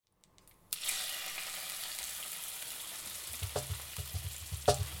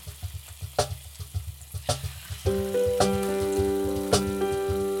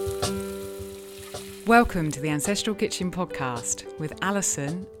Welcome to the Ancestral Kitchen podcast with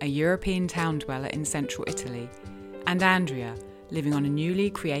Alison, a European town dweller in central Italy, and Andrea, living on a newly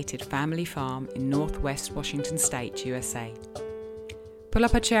created family farm in northwest Washington State, USA. Pull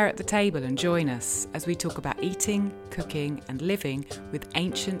up a chair at the table and join us as we talk about eating, cooking, and living with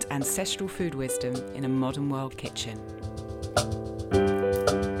ancient ancestral food wisdom in a modern world kitchen.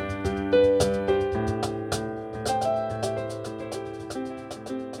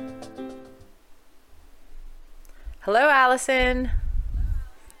 Hello, Alison.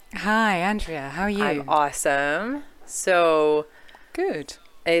 Hi, Andrea. How are you? I'm awesome. So, Good.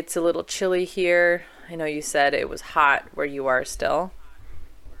 it's a little chilly here. I know you said it was hot where you are still.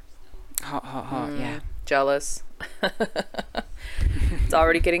 Hot, yeah. Jealous. It's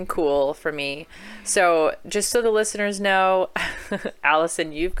already getting cool for me. So, just so the listeners know,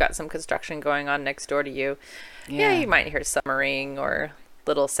 Alison, you've got some construction going on next door to you. Yeah, you might hear summering or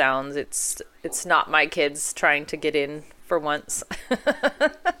little sounds. It's not my kids trying to get in for once.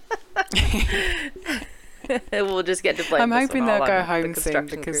 We'll just get to play. I'm hoping they'll go home soon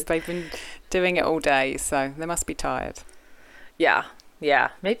because they've been doing it all day, so they must be tired. Yeah.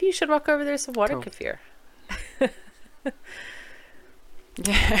 Maybe you should walk over there some water kefir.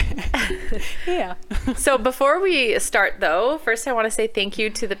 Yeah. So before we start, though, first I want to say thank you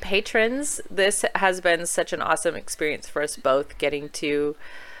to the patrons. This has been such an awesome experience for us both, getting to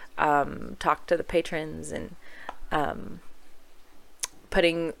talk to the patrons and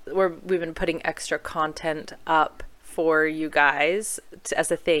we've been putting extra content up for you guys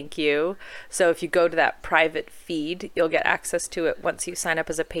as a thank you. So if you go to that private feed, you'll get access to it once you sign up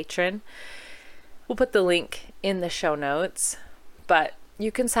as a patron. We'll put the link in the show notes, but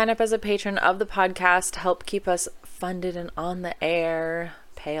you can sign up as a patron of the podcast, help keep us funded and on the air,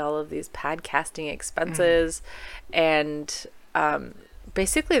 pay all of these podcasting expenses. And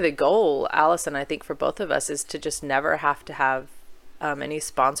basically the goal, Alison, I think for both of us is to just never have to have any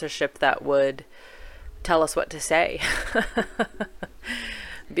sponsorship that would tell us what to say.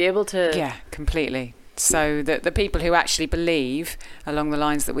 Be able to... Yeah, completely. So that the people who actually believe along the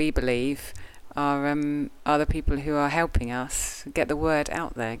lines that we believe are the people who are helping us get the word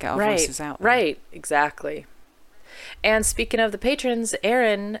out there, get our voices out there. Right, exactly. And speaking of the patrons,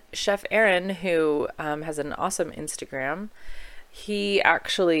 Chef Aaron, who has an awesome Instagram, he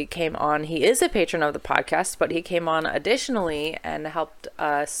actually came on. He is a patron of the podcast, but he came on additionally and helped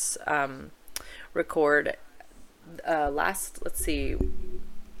us record let's see.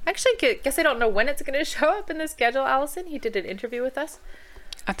 Actually, guess I don't know when it's going to show up in the schedule, Alison. He did an interview with us.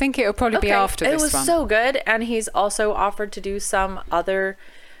 I think it'll probably be after this one. It was so good, and he's also offered to do some other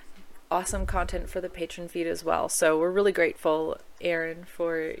awesome content for the patron feed as well. So we're really grateful, Aaron,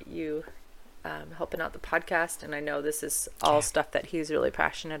 for you helping out the podcast, and I know this is all stuff that he's really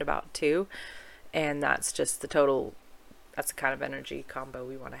passionate about too, and that's just that's the kind of energy combo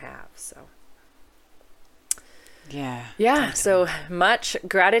we want to have. So yeah, so much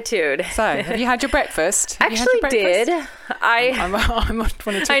gratitude. So have you had your breakfast? Actually did.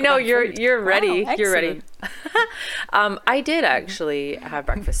 I know you're ready. Wow, you're ready. I did actually have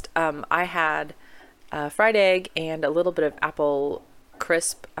breakfast. I had fried egg and a little bit of apple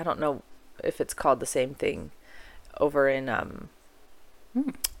crisp. I don't know if it's called the same thing over in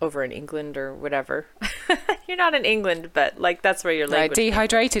England or whatever. You're not in England, but like that's where your language.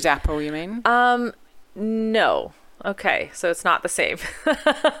 Dehydrated apple, you mean? No. Okay, so it's not the same.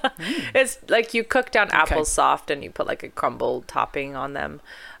 It's like you cook down apples soft and you put like a crumbled topping on them.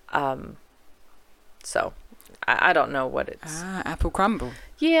 So I don't know what it's. Apple crumble.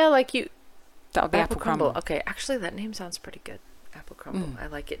 Yeah, like you. That'll be apple crumble. Okay, actually that name sounds pretty good. Apple crumble. I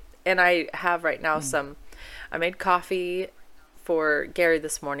like it. And I have right now I made coffee for Gary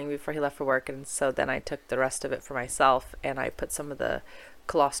this morning before he left for work, and so then I took the rest of it for myself and I put some of the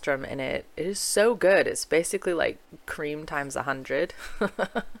colostrum in it. It is so good. It's basically like cream times 100.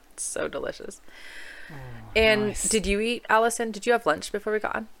 It's so delicious. And nice. Did you eat, Alison? Did you have lunch before we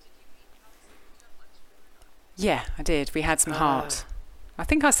got on? Yeah, I did. We had some heart. I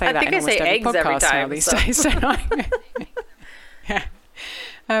think I say that in almost every eggs podcast every time, now these days, don't I? Yeah.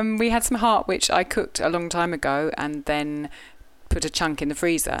 We had some heart, which I cooked a long time ago and then put a chunk in the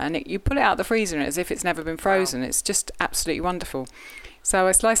freezer. And you pull it out of the freezer as if it's never been frozen. Wow. It's just absolutely wonderful. So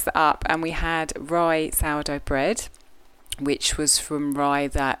I sliced that up and we had rye sourdough bread, which was from rye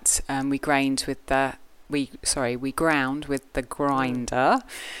that we ground with the grinder.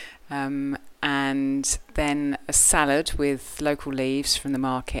 And then a salad with local leaves from the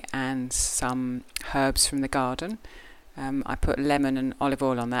market and some herbs from the garden. I put lemon and olive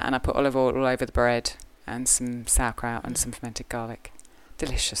oil on that, and I put olive oil all over the bread and some sauerkraut and some fermented garlic.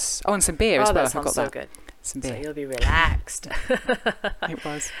 delicious. Oh, and some beer as well. That I forgot sounds so that. good. Some beer. So you'll be relaxed. It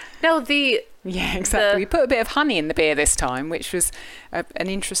was. No, Yeah, exactly. We put a bit of honey in the beer this time, which was an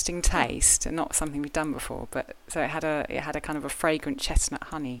interesting taste and not something we've done before. But so it had a kind of a fragrant chestnut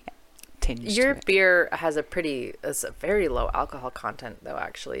honey tinge. Your to it. beer has a very low alcohol content, though.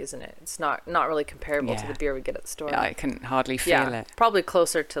 Actually, isn't it? It's not really comparable to the beer we get at the store. Yeah, I can hardly feel it. Probably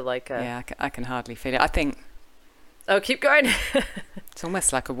closer to like a. Yeah, I can hardly feel it. I think. Oh, keep going. It's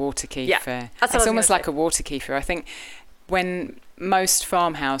almost like a water kefir. Yeah, it's almost like a water kefir. I think when most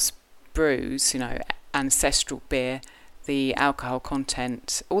farmhouse brews, ancestral beer, the alcohol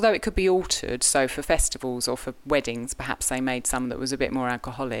content, although it could be altered, so for festivals or for weddings, perhaps they made some that was a bit more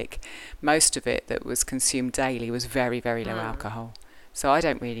alcoholic. Most of it that was consumed daily was very, very low alcohol. So I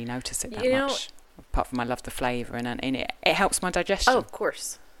don't really notice it that much, apart from I love the flavour and it helps my digestion. Oh, of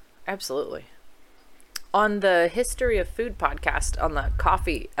course. Absolutely. On the History of Food podcast, on the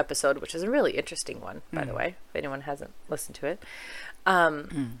coffee episode, which is a really interesting one, by the way, if anyone hasn't listened to it,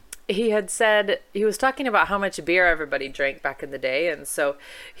 he had said, he was talking about how much beer everybody drank back in the day. And so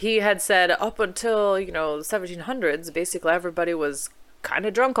he had said up until, the 1700s, basically everybody was kind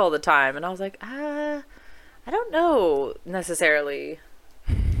of drunk all the time. And I was like, I don't know necessarily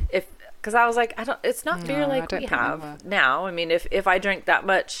because I was like, it's not beer like we have now. I mean, if I drank that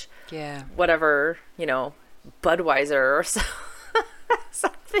much, whatever, Budweiser or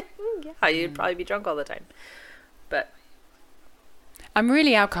something, you'd probably be drunk all the time. But I'm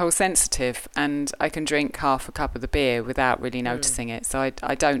really alcohol sensitive, and I can drink half a cup of the beer without really noticing it. So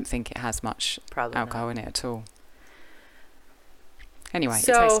I don't think it has much alcohol in it at all. Anyway, it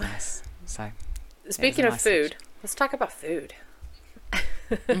tastes nice. So speaking of food, let's talk about food.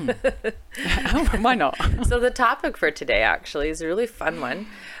 Why not? So the topic for today actually is a really fun one.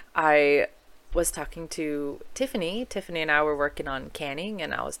 I was talking to Tiffany. Tiffany and I were working on canning,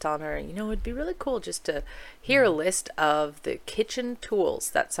 and I was telling her, it'd be really cool just to hear a list of the kitchen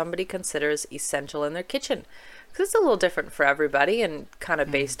tools that somebody considers essential in their kitchen. Because it's a little different for everybody and kind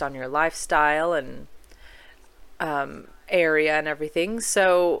of based on your lifestyle and area and everything.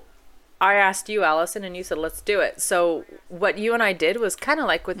 So I asked you, Allison, and you said, let's do it. So what you and I did was kind of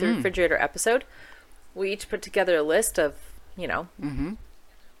like with the refrigerator episode. We each put together a list of,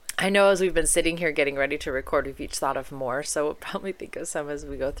 I know as we've been sitting here getting ready to record, we've each thought of more. So we'll probably think of some as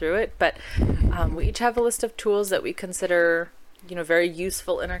we go through it. But we each have a list of tools that we consider, very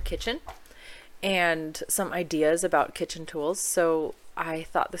useful in our kitchen and some ideas about kitchen tools. So I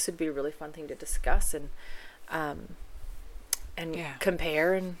thought this would be a really fun thing to discuss and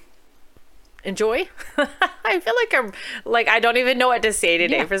compare and enjoy. I feel like I don't even know what to say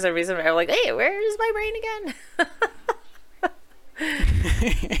today for some reason. I'm like, hey, where's my brain again?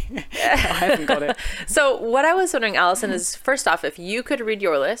 I haven't got it. So what I was wondering, Allison, is first off, if you could read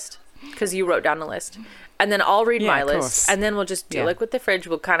your list, because you wrote down a list, and then I'll read my list, and then we'll just do like with the fridge,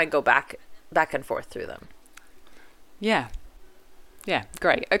 we'll kind of go back and forth through them. Yeah,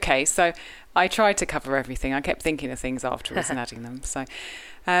 great. Okay, so I tried to cover everything. I kept thinking of things afterwards and adding them. So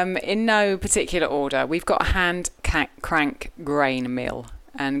in no particular order, we've got a hand crank grain mill.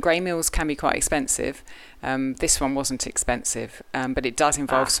 And grain mills can be quite expensive. This one wasn't expensive, but it does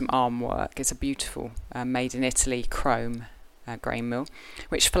involve some arm work. It's a beautiful made in Italy chrome grain mill,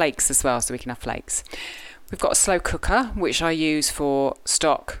 which flakes as well, so we can have flakes. We've got a slow cooker, which I use for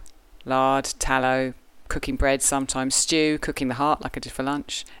stock, lard, tallow, cooking bread, sometimes stew, cooking the heart like I did for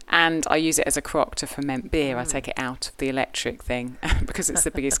lunch. And I use it as a crock to ferment beer. I take it out of the electric thing because it's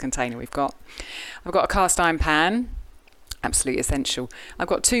the biggest container we've got. I've got a cast iron pan. Absolutely essential. I've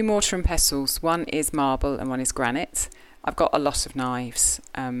got 2 mortar and pestles. One is marble and one is granite. I've got a lot of knives.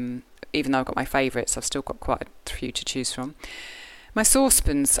 Even though I've got my favourites, I've still got quite a few to choose from. My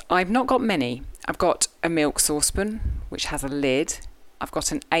saucepans, I've not got many. I've got a milk saucepan, which has a lid. I've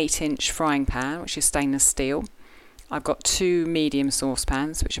got an 8-inch frying pan, which is stainless steel. I've got 2 medium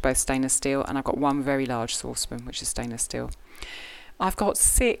saucepans, which are both stainless steel. And I've got 1 very large saucepan, which is stainless steel. I've got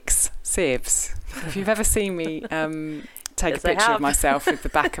 6 sieves. If you've ever seen me take a picture of myself with the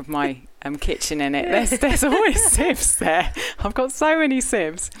back of my kitchen in it, there's always sieves there. I've got so many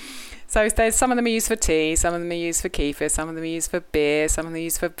sieves. So there's some of them are used for tea, some of them are used for kefir, some of them are used for beer, some of them are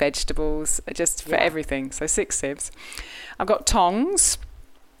used for vegetables, just for everything. So 6 sieves. I've got tongs,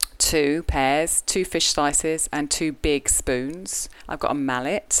 2 pairs, 2 fish slices and 2 big spoons. I've got a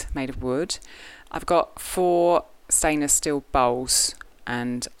mallet made of wood. I've got 4 stainless steel bowls,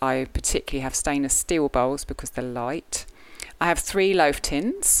 and I particularly have stainless steel bowls because they're light. I have 3 loaf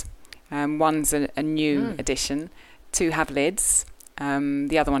tins. One's a new addition. 2 have lids.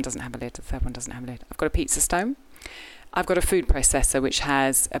 The other one doesn't have a lid. The third one doesn't have a lid. I've got a pizza stone. I've got a food processor which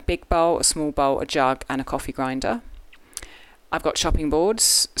has a big bowl, a small bowl, a jug and a coffee grinder. I've got chopping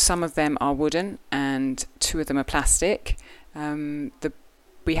boards. Some of them are wooden and 2 of them are plastic.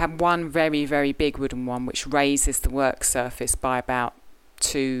 We have one very, very big wooden one which raises the work surface by about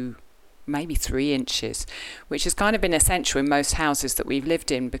 2, maybe 3 inches, which has kind of been essential in most houses that we've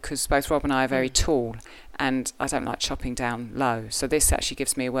lived in because both Rob and I are very tall and I don't like chopping down low. So this actually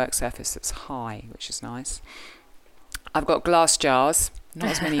gives me a work surface that's high, which is nice. I've got glass jars, not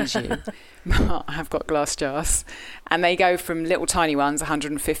as many as you, but I've got glass jars. And they go from little tiny ones,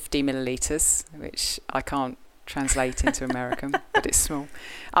 150 millilitres, which I can't translate into American, but it's small,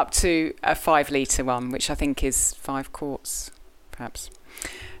 up to a 5-litre one, which I think is 5 quarts, perhaps.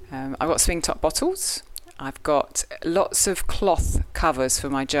 I've got swing top bottles. I've got lots of cloth covers for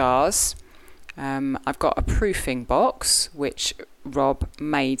my jars. I've got a proofing box, which Rob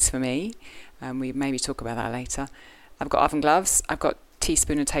made for me. We maybe talk about that later. I've got oven gloves. I've got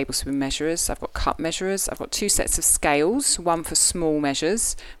teaspoon and tablespoon measurers. I've got cup measurers. I've got 2 sets of scales, one for small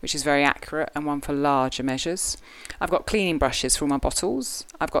measures, which is very accurate, and one for larger measures. I've got cleaning brushes for all my bottles.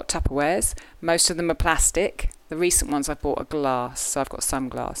 I've got Tupperwares. Most of them are plastic. The recent ones I've bought are glass, so I've got some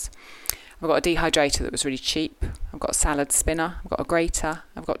glass. I've got a dehydrator that was really cheap. I've got a salad spinner. I've got a grater.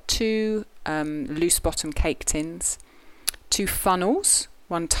 I've got 2 loose bottom cake tins, 2 funnels,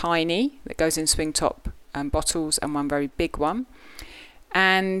 one tiny that goes in swing top bottles and one very big one.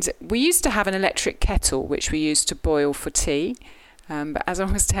 And we used to have an electric kettle which we used to boil for tea, but as I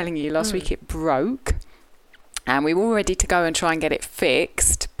was telling you last week, it broke and we were all ready to go and try and get it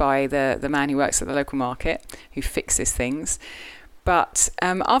fixed by the man who works at the local market who fixes things. But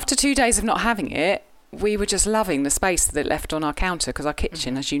after 2 days of not having it, we were just loving the space that it left on our counter because our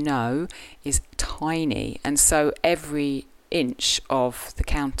kitchen, as you know, is tiny, and so every inch of the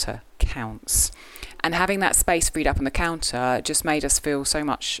counter counts. And having that space freed up on the counter just made us feel so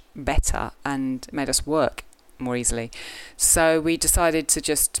much better and made us work more easily. So we decided to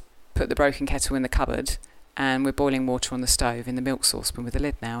just put the broken kettle in the cupboard, and we're boiling water on the stove in the milk saucepan with the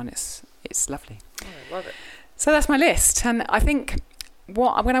lid now, and it's lovely. Oh, I love it. So that's my list. And I think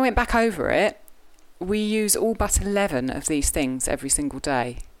when I went back over it, we use all but 11 of these things every single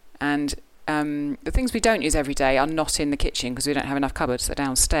day. And the things we don't use every day are not in the kitchen because we don't have enough cupboards. They're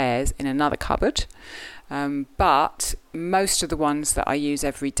downstairs in another cupboard. But most of the ones that I use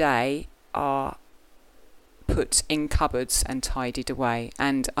every day are put in cupboards and tidied away.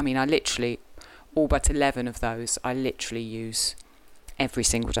 And I mean, I literally, all but 11 of those, I literally use every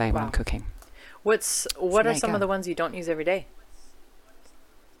single day when I'm cooking. What are some of the ones you don't use every day?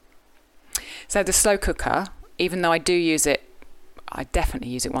 So the slow cooker, even though I do use it, I definitely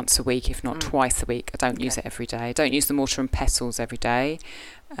use it once a week, if not twice a week. I don't use it every day. I don't use the mortar and pestles every day.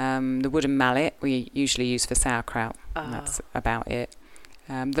 The wooden mallet we usually use for sauerkraut. And that's about it.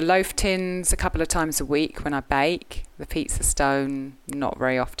 The loaf tins a couple of times a week when I bake. The pizza stone, not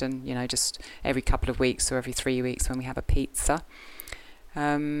very often, just every couple of weeks or every 3 weeks when we have a pizza.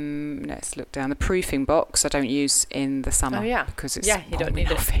 Let's look down. The proofing box I don't use in the summer because it's you don't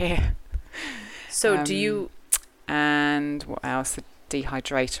need off here. So do you... And what else? The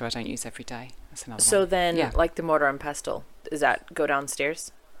dehydrator I don't use every day. That's another one. So then, like the mortar and pestle, does that go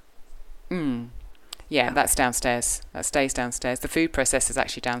downstairs? Yeah, that's downstairs. That stays downstairs. The food processor is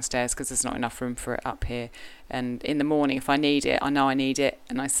actually downstairs because there's not enough room for it up here. And in the morning, if I need it, I know I need it,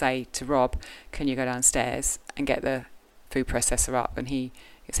 and I say to Rob, can you go downstairs and get the food processor up? And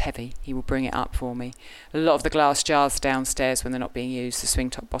it's heavy. He will bring it up for me. A lot of the glass jars are downstairs when they're not being used. The swing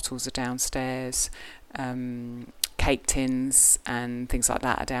top bottles are downstairs. Cake tins and things like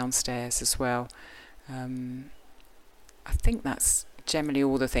that are downstairs as well. I think that's generally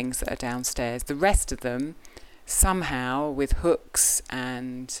all the things that are downstairs. The rest of them, somehow, with hooks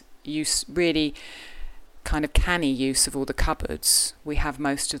and use, really kind of canny use of all the cupboards, we have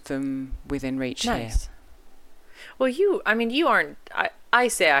most of them within reach here. Well, you aren't... I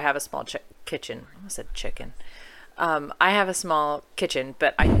say I have a small kitchen. I almost said chicken. I have a small kitchen,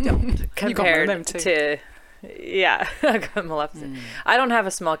 but I don't compared to... Yeah, I don't have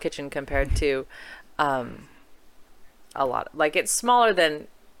a small kitchen compared to a lot. Like, it's smaller than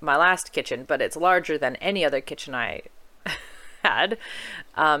my last kitchen, but it's larger than any other kitchen I had,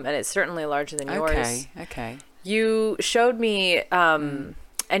 and it's certainly larger than yours. Okay. You showed me.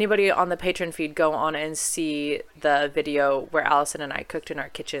 Anybody on the Patreon feed, go on and see the video where Allison and I cooked in our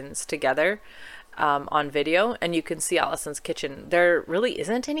kitchens together. On video, and you can see Allison's kitchen. There really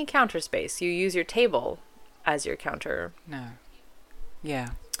isn't any counter space. You use your table as your counter. No. Yeah.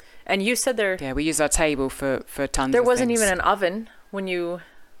 And you said there... Yeah, we use our table for tons of things. There wasn't even an oven when you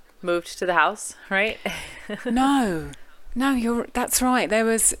moved to the house, right? No. No, that's right. There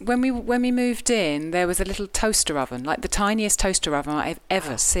was when we moved in, there was a little toaster oven, like the tiniest toaster oven I've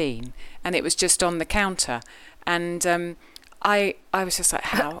ever seen, and it was just on the counter. And I was just like,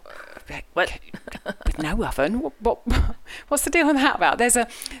 how? What? With no oven? What's the deal with that about? There's I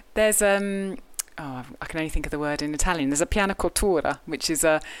can only think of the word in Italian. There's a piana cottura, which is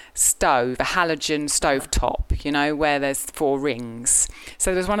a stove, a halogen stove top, where there's 4 rings.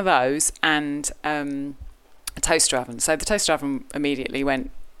 So there's one of those and a toaster oven. So the toaster oven immediately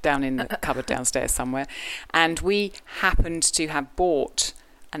went down in the cupboard downstairs somewhere. And we happened to have bought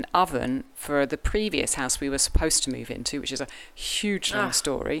an oven for the previous house we were supposed to move into, which is a huge long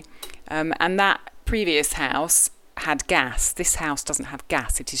story. And that previous house had gas. This house doesn't have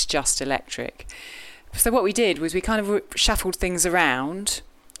gas, it is just electric. So what we did was we kind of shuffled things around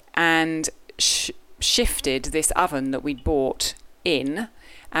and shifted this oven that we'd bought in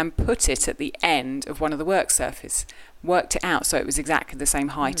and put it at the end of one of the work surfaces. Worked it out so it was exactly the same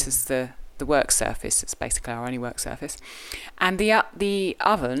height as the work surface. It's basically our only work surface. And the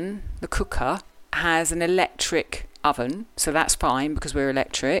oven, the cooker, has an electric oven, so that's fine because we're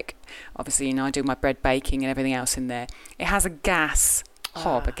electric. Obviously, I do my bread baking and everything else in there. It has a gas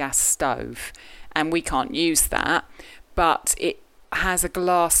hob, a gas stove, and we can't use that, but it has a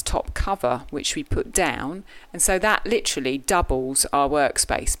glass top cover which we put down, and so that literally doubles our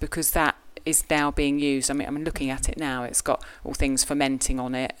workspace because that is now being used. I mean, I'm looking at it now. It's got all things fermenting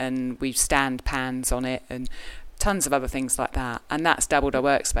on it, and we've stand pans on it, and tons of other things like that, and that's doubled our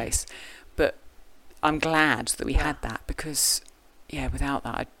workspace. But I'm glad that we had that because, without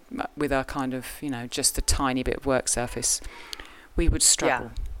that, with our kind of, just a tiny bit of work surface, we would struggle.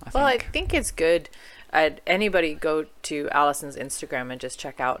 Yeah. I think it's good. Anybody go to Alison's Instagram and just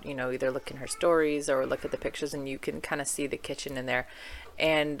check out, either look in her stories or look at the pictures, and you can kind of see the kitchen in there.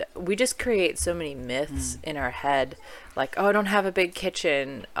 And we just create so many myths in our head, like, oh, I don't have a big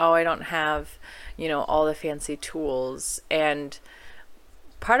kitchen. Oh, I don't have, all the fancy tools. And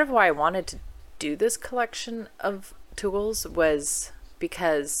part of why I wanted to do this collection of tools was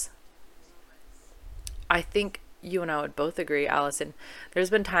because I think you and I would both agree, Alison, there's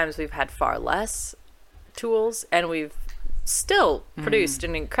been times we've had far less tools and we've still produced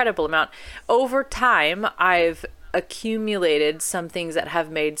an incredible amount. Over time, I've accumulated some things that have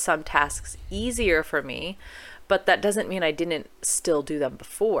made some tasks easier for me, but that doesn't mean I didn't still do them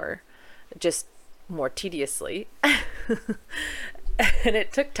before, just more tediously. And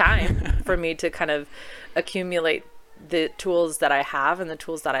it took time for me to kind of accumulate the tools that I have and the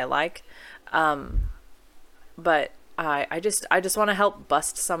tools that I like. But I just want to help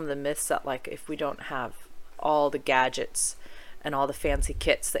bust some of the myths that, like, if we don't have all the gadgets and all the fancy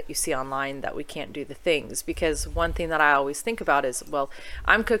kits that you see online, that we can't do the things. Because one thing that I always think about is, well,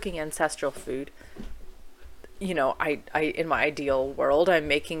 I'm cooking ancestral food. I in my ideal world, I'm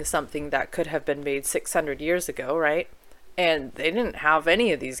making something that could have been made 600 years ago, right? And they didn't have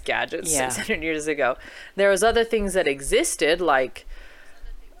any of these gadgets 600 years ago. There was other things that existed, like,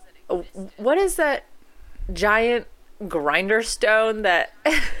 what is that giant grinder stone that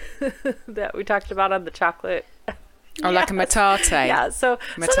that we talked about on the chocolate? Like a metate. Yeah, so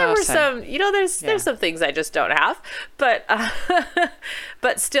there were some, there's some things I just don't have, but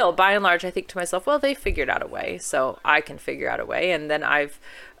but still, by and large, I think to myself, well, they figured out a way, so I can figure out a way. And then I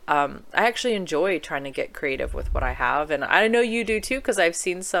actually enjoy trying to get creative with what I have, and I know you do too, because I've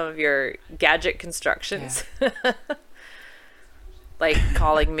seen some of your gadget constructions. Like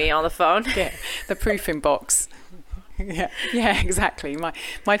calling me on the phone. Yeah, the proofing box. Yeah, exactly.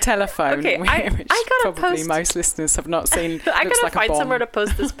 My telephone, okay, which I gotta probably post... most listeners have not seen. I looks gotta like find a bomb. somewhere to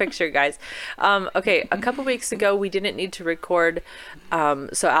post this picture, guys. Okay, a couple weeks ago we didn't need to record, so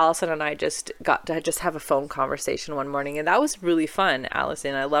Alison and I just got to just have a phone conversation one morning, and that was really fun,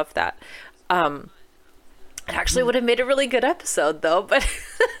 Alison. I loved that. It actually would have made a really good episode, though. But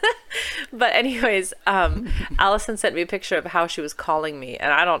but anyways, Alison sent me a picture of how she was calling me,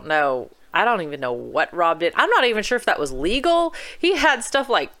 and I don't even know what Rob did. I'm not even sure if that was legal. He had stuff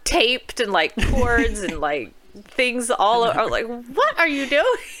like taped and like cords and like things all over. I was like, what are you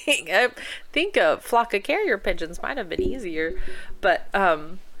doing? I think a flock of carrier pigeons might have been easier, but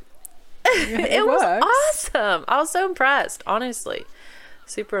it was awesome. I was so impressed, honestly.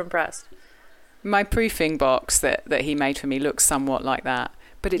 Super impressed. My proofing box that he made for me looks somewhat like that,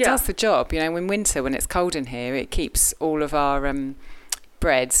 but it does the job. In winter, when it's cold in here, it keeps all of our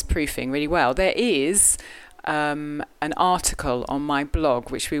breads proofing really well. There is an article on my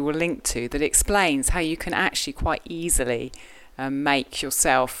blog, which we will link to, that explains how you can actually quite easily make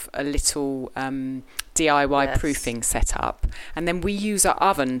yourself a little DIY proofing setup, and then we use our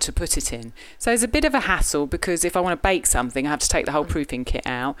oven to put it in. So it's a bit of a hassle, because if I want to bake something, I have to take the whole proofing kit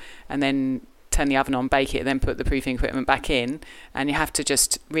out and then turn the oven on, bake it, then put the proofing equipment back in, and you have to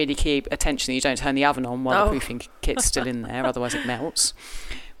just really keep attention that you don't turn the oven on while the proofing kit's still in there, otherwise it melts.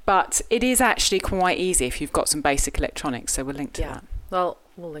 But it is actually quite easy if you've got some basic electronics, so we'll link to that. Well,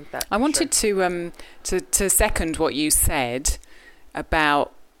 we'll link that. I wanted to second what you said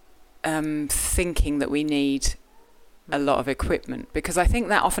about thinking that we need a lot of equipment, because I think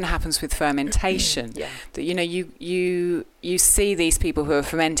that often happens with fermentation. That you see these people who are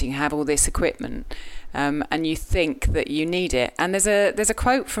fermenting have all this equipment, and you think that you need it. And there's a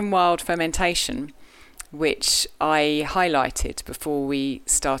quote from Wild Fermentation which I highlighted before we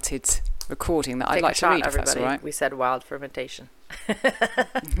started recording that I'd like to read, if that's all right. We said wild fermentation.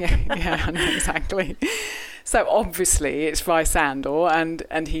 yeah, I know, exactly. So obviously it's by Sandor,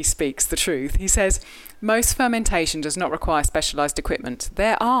 and he speaks the truth. He says, most fermentation does not require specialised equipment.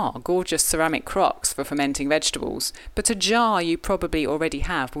 There are gorgeous ceramic crocks for fermenting vegetables, but a jar you probably already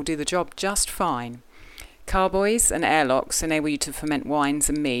have will do the job just fine. Carboys and airlocks enable you to ferment wines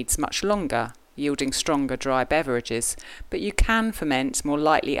and meads much longer, yielding stronger dry beverages, but you can ferment more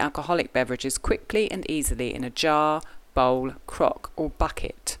lightly alcoholic beverages quickly and easily in a jar, bowl, crock or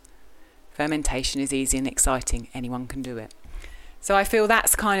bucket. Fermentation is easy and exciting. Anyone can do it. So I feel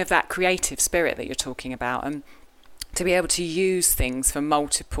that's kind of that creative spirit that you're talking about, and to be able to use things for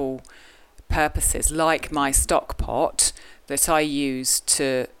multiple purposes, like my stock pot that I use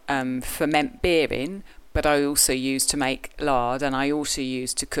to ferment beer in, but I also use to make lard, and I also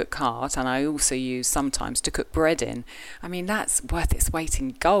use to cook heart, and I also use sometimes to cook bread in. I mean, that's worth its weight in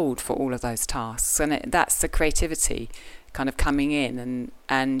gold for all of those tasks. And that's the creativity kind of coming in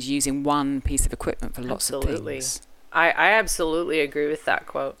and using one piece of equipment for lots of things. I absolutely agree with that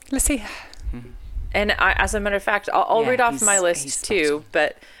quote. Let's see. And as a matter of fact, I'll read off my list too,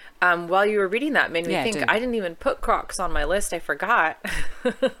 but while you were reading that made me think I didn't even put crocks on my list. I forgot.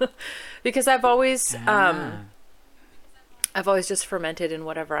 Because I've always just fermented in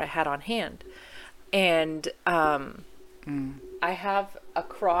whatever I had on hand. And I have a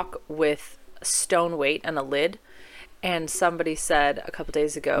crock with stone weight and a lid. And somebody said a couple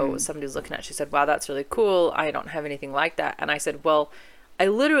days ago, somebody was looking at it, she said, wow, that's really cool. I don't have anything like that. And I said, well, I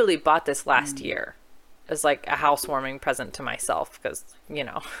literally bought this last year as like a housewarming present to myself, because,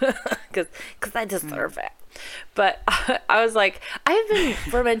 because I deserve it. But I was like, I've been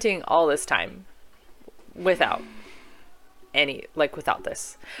fermenting all this time without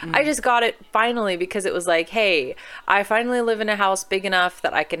this. I just got it finally because it was like, hey, I finally live in a house big enough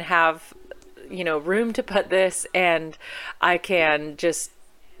that I can have room to put this, and I can just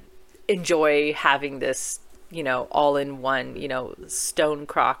enjoy having this, all in one, stone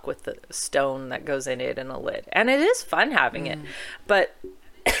crock with the stone that goes in it and a lid. And it is fun having it, but,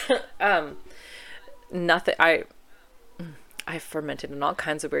 nothing, I fermented in all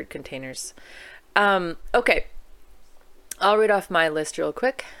kinds of weird containers. Okay. I'll read off my list real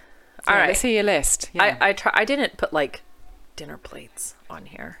quick. All right. Let's see your list. Yeah. I didn't put like dinner plates on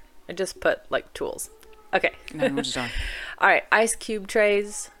here. I just put like tools. Okay. No, what you done? All right. Ice cube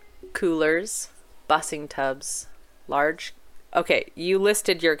trays, coolers, bussing tubs, large. Okay. You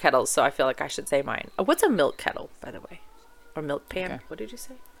listed your kettles, so I feel like I should say mine. What's a milk kettle, by the way? Or milk pan? Okay. What did you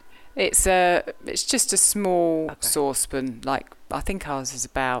say? It's just a small saucepan. Like, I think ours is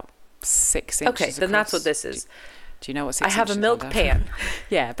about 6 inches. Okay. Then across. That's what this is. Do you know what 6 inches? I have a milk pan.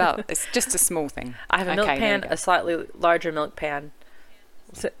 Yeah, it's just a small thing. I have a milk pan, a slightly larger milk pan.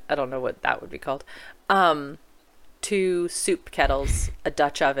 I don't know what that would be called. 2 soup kettles, a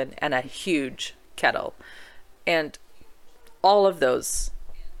Dutch oven, and a huge kettle. And all of those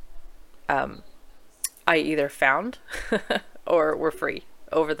I either found or were free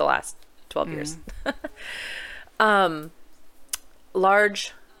over the last 12 years.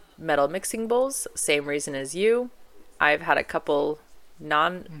 Large metal mixing bowls, same reason as you. I've had a couple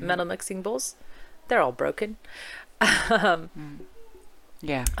non-metal mixing bowls. They're all broken.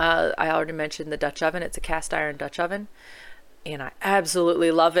 Yeah. I already mentioned the Dutch oven. It's a cast iron Dutch oven, and I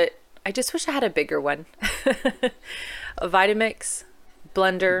absolutely love it. I just wish I had a bigger one. A Vitamix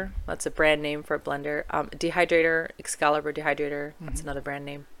blender. That's a brand name for a blender. Dehydrator, Excalibur dehydrator. That's another brand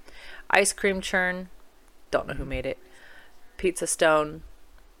name. Ice cream churn. Don't know who made it. Pizza stone.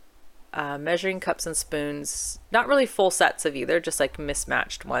 Measuring cups and spoons. Not really full sets of either, just like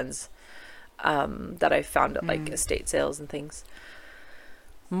mismatched ones that I found at like estate sales and things.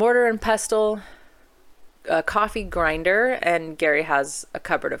 Mortar and pestle, a coffee grinder, and Gary has a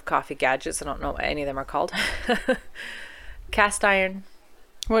cupboard of coffee gadgets. I don't know what any of them are called. cast iron.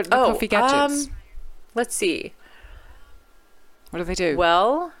 What the coffee gadgets? Let's see. What do they do?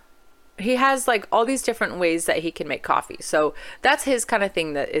 Well, he has like all these different ways that he can make coffee. So that's his kind of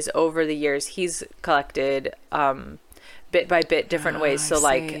thing that is over the years. He's collected bit by bit different ways. So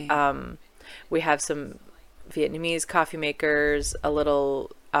like we have some Vietnamese coffee makers, a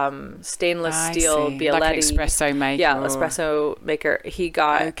little stainless steel Bialetti. Like an espresso maker. Yeah, espresso maker. He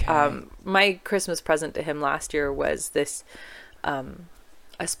got my Christmas present to him last year was this a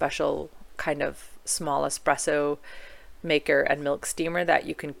special kind of small espresso maker and milk steamer that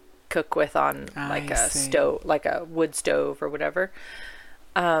you can cook with on like a stove, like a wood stove or whatever.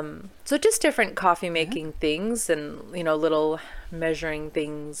 So just different coffee making things and, you know, little measuring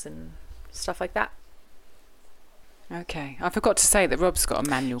things and stuff like that. Okay. I forgot to say that Rob's got a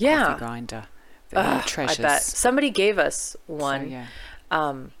manual coffee grinder that he treasures. I bet. Somebody gave us one.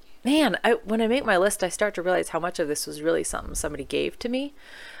 So, man, when I make my list, I start to realize how much of this was really something somebody gave to me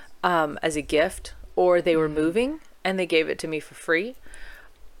as a gift, or they were moving and they gave it to me for free,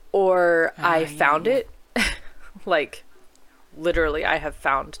 or I found it. Like, literally, I have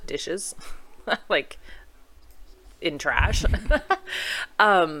found dishes, like, in trash.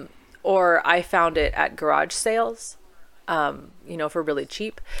 Or I found it at garage sales, you know, for really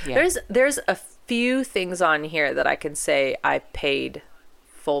cheap. Yeah. There's a few things on here that I can say I paid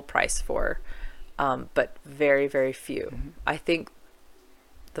full price for, but very, very few. Mm-hmm. I think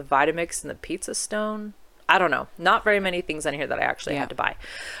the Vitamix and the Pizza Stone, I don't know. Not very many things on here that I actually had to buy.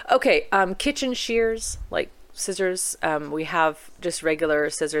 Okay, kitchen shears, like scissors. We have just regular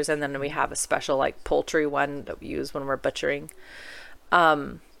scissors, and then we have a special like poultry one that we use when we're butchering.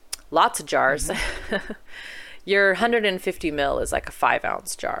 Lots of jars. Mm-hmm. Your 150 mil is like a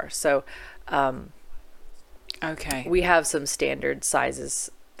 5-ounce jar. So we have some standard sizes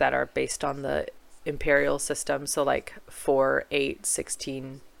that are based on the imperial system. So like 4, 8,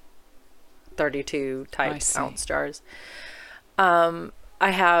 16, 32 type ounce jars. I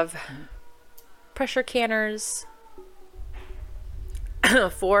have pressure canners,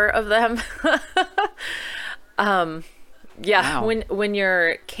 4 of them. Wow. When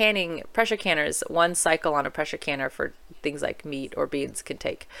you're canning, pressure canners, one cycle on a pressure canner for things like meat or beans can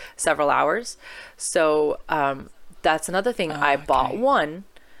take several hours. So that's another thing. I bought one,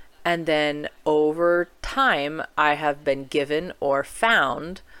 and then over time I have been given or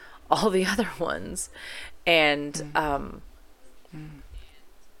found all the other ones, and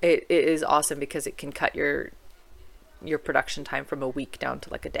it is awesome because it can cut your production time from a week down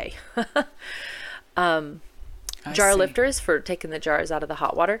to like a day. Jar lifters for taking the jars out of the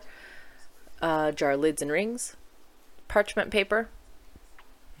hot water, jar lids and rings, parchment paper.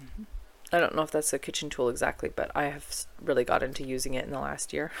 Mm-hmm. I don't know if that's a kitchen tool exactly, but I have really got into using it in the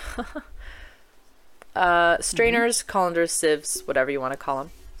last year. Strainers, colanders, sieves, whatever you want to call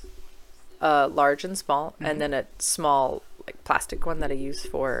them. Large and small, and then a small like plastic one that I use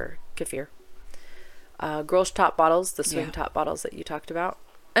for kefir. Grolsch top bottles, the swing top bottles that you talked about.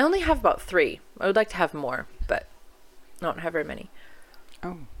 I only have about 3. I would like to have more, but I don't have very many.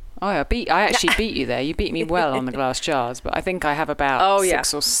 I actually beat you there. You beat me well on the glass jars, but I think I have about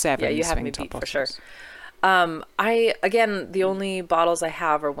 6 or 7. Yeah, you have me beat for sure. The only bottles I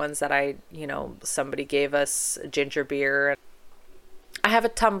have are ones that somebody gave us, ginger beer. I have a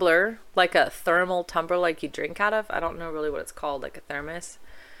tumbler, like a thermal tumbler, like you drink out of. I don't know really what it's called, like a thermos.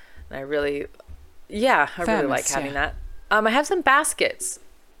 And I really like having that. I have some baskets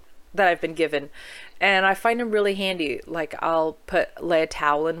that I've been given, and I find them really handy. Like I'll lay a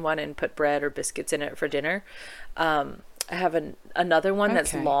towel in one and put bread or biscuits in it for dinner. I have another one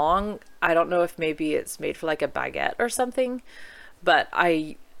that's long. I don't know if maybe it's made for like a baguette or something, but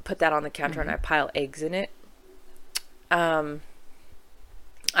I put that on the counter and I pile eggs in it.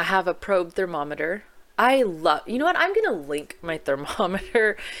 I have a probe thermometer. You know what? I'm going to link my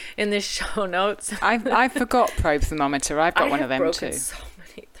thermometer in the show notes. I forgot probe thermometer. I've got one of them too. So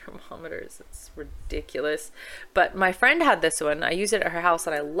many thermometers. It's ridiculous. But my friend had this one. I used it at her house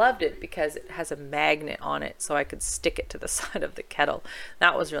and I loved it because it has a magnet on it so I could stick it to the side of the kettle.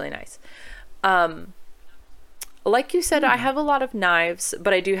 That was really nice. Like you said, I have a lot of knives,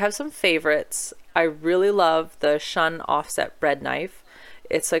 but I do have some favorites. I really love the Shun offset bread knife.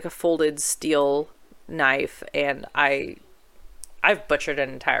 It's like a folded steel knife, and I've butchered an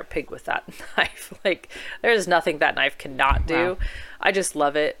entire pig with that knife. Like, there's nothing that knife cannot do. Wow. I just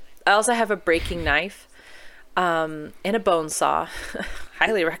love it. I also have a breaking knife and a bone saw.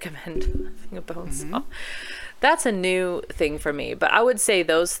 Highly recommend having a bone saw. That's a new thing for me, but I would say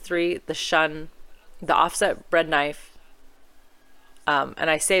those 3, the Shun, the offset bread knife, And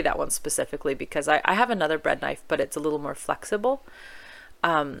I say that one specifically because I have another bread knife, but it's a little more flexible.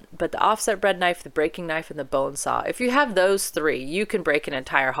 But the offset bread knife, the breaking knife, and the bone saw, if you have those three, you can break an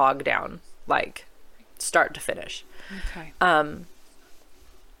entire hog down, like start to finish. Okay. I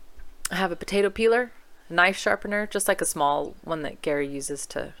have a potato peeler, a knife sharpener, just like a small one that Gary uses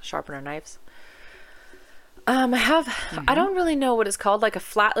to sharpen our knives. I have, I don't really know what it's called, like a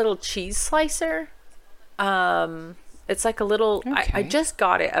flat little cheese slicer. It's like a little, I just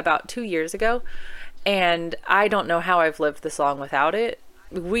got it about 2 years ago, and I don't know how I've lived this long without it.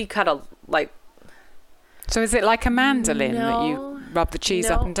 We cut a, like... So is it like a mandolin that you rub the cheese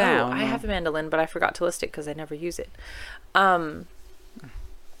up and down? Oh, I have a mandolin, but I forgot to list it because I never use it.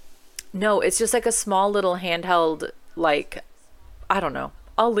 No, it's just like a small little handheld, like, I don't know.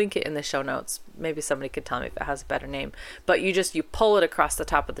 I'll link it in the show notes. Maybe somebody could tell me if it has a better name. But you pull it across the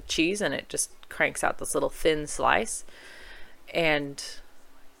top of the cheese and it just cranks out this little thin slice. And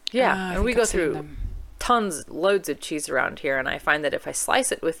yeah, and we go through loads of cheese around here. And I find that if I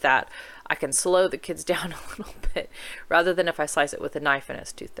slice it with that, I can slow the kids down a little bit rather than if I slice it with a knife and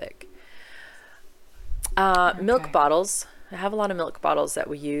it's too thick. Milk bottles. I have a lot of milk bottles that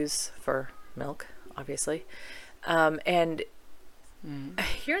we use for milk, obviously. And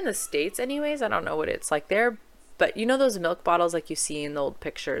here in the States anyways, I don't know what it's like there, but you know those milk bottles like you see in the old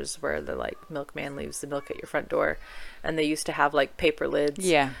pictures where the like milkman leaves the milk at your front door, and they used to have like paper lids.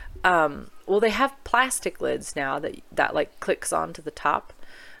 Yeah. Well, they have plastic lids now that like clicks onto the top.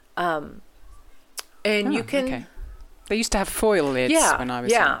 And you can... Okay. They used to have foil lids when I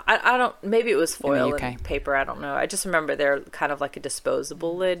was I don't, maybe it was foil and paper, I don't know. I just remember they're kind of like a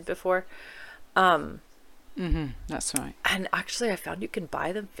disposable lid before. That's right. And actually I found you can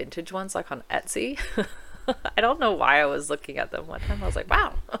buy them vintage ones like on Etsy. I don't know why I was looking at them one time. I was like,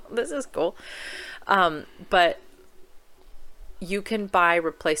 wow, this is cool. But you can buy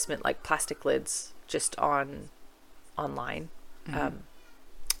replacement like plastic lids just online.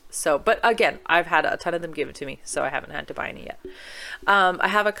 So, but again, I've had a ton of them given to me, so I haven't had to buy any yet. I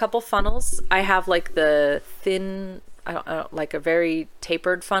have a couple funnels. I have like the thin, I don't like a very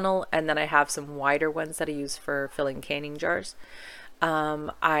tapered funnel, and then I have some wider ones that I use for filling canning jars.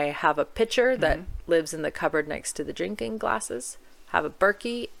 I have a pitcher that lives in the cupboard next to the drinking glasses. Have a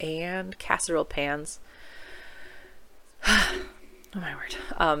Berkey and casserole pans. Oh my word.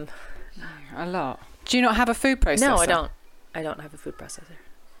 A lot. Do you not have a food processor? No, I don't. I don't have a food processor.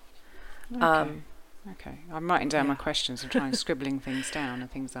 Okay. I'm writing down my questions. I'm trying scribbling things down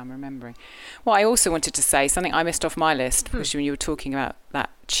and things I'm remembering. What I also wanted to say, something I missed off my list, which when you were talking about that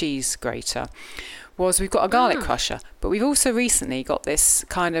cheese grater, was we've got a garlic crusher, but we've also recently got this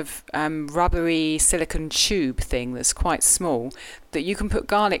kind of rubbery silicone tube thing that's quite small that you can put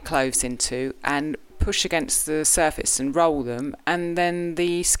garlic cloves into and push against the surface and roll them, and then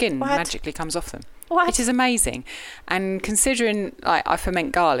the skin magically comes off them. What? It is amazing. And considering I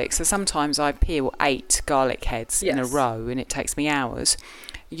ferment garlic, so sometimes I peel 8 garlic heads in a row and it takes me hours.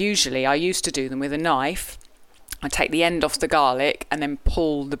 Usually I used to do them with a knife. I take the end off the garlic and then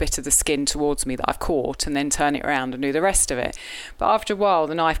pull the bit of the skin towards me that I've caught and then turn it around and do the rest of it. But after a while,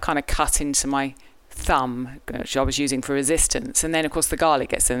 the knife kind of cut into my thumb, which I was using for resistance, and then of course the garlic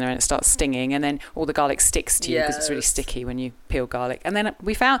gets in there and it starts stinging, and then all the garlic sticks to you because it's really sticky when you peel garlic. And then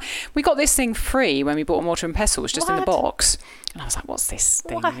we got this thing free when we bought a mortar and pestle. It was just in the box, and I was like, what's this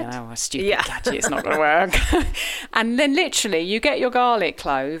thing? You know, a stupid gadget, it's not going to work. And then literally you get your garlic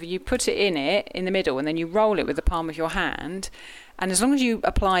clove, you put it in the middle, and then you roll it with the palm of your hand, and as long as you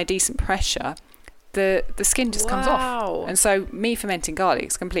apply decent pressure, the skin just comes off. And so me fermenting garlic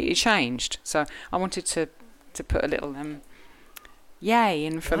has completely changed. So I wanted to put a little yay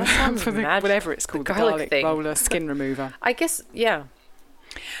in for the whatever it's called, the garlic roller skin remover. I guess,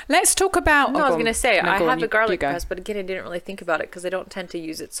 Let's talk about... No, I was going to say, I have a garlic press, but again, I didn't really think about it because I don't tend to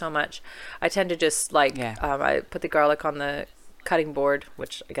use it so much. I tend to just I put the garlic on the cutting board,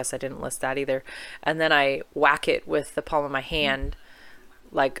 which I guess I didn't list that either. And then I whack it with the palm of my hand,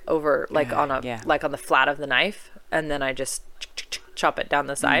 like over, like on the flat of the knife, and then I just chop it down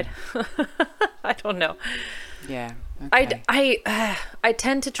the side. I don't know. Yeah. Okay. I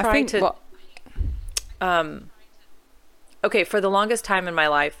tend to try to. Okay, for the longest time in my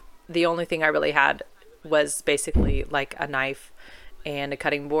life, the only thing I really had was basically like a knife and a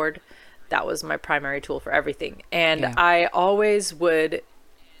cutting board. That was my primary tool for everything, and I always would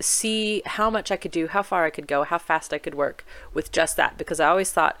see how much I could do, how far I could go, how fast I could work with just that, because I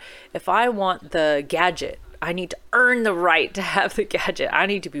always thought, if I want the gadget, I need to earn the right to have the gadget. I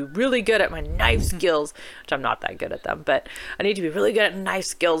need to be really good at my knife skills, which I'm not that good at them, but I need to be really good at knife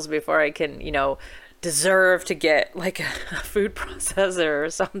skills before I can, deserve to get like a food processor or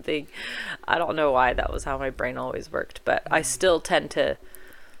something. I don't know why that was how my brain always worked, but I still tend to.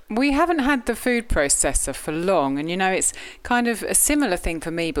 We haven't had the food processor for long, and it's kind of a similar thing for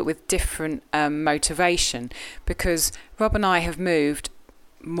me, but with different motivation, because Rob and I have moved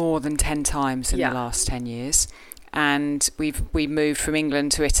more than 10 times in the last 10 years, and we moved from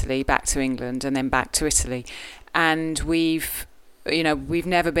England to Italy, back to England, and then back to Italy, and we've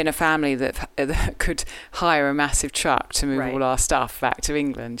never been a family that could hire a massive truck to move all our stuff back to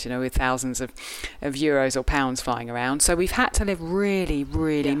England, with thousands of euros or pounds flying around. So we've had to live really,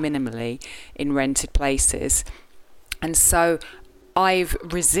 really minimally in rented places. And so I've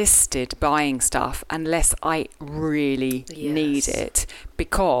resisted buying stuff unless I really need it,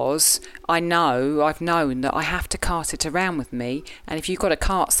 because I've known that I have to cart it around with me. And if you've got to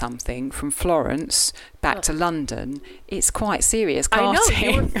cart something from Florence back to London, it's quite serious carting. I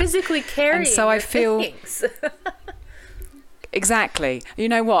know, you were physically carrying and so I feel things. Exactly. You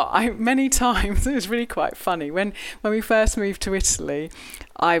know what? Many times, it was really quite funny. When we first moved to Italy,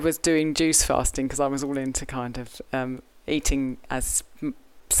 I was doing juice fasting because I was all into kind of eating, as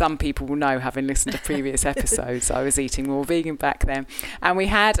some people will know, having listened to previous episodes. I was eating more vegan back then, and we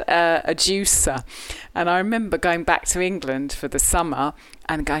had a juicer, and I remember going back to England for the summer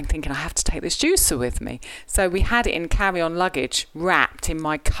and thinking I have to take this juicer with me. So we had it in carry-on luggage, wrapped in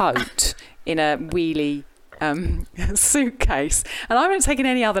my coat in a wheelie suitcase, and I haven't taken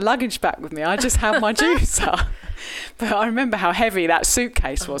any other luggage back with me. I just had my juicer. But I remember how heavy that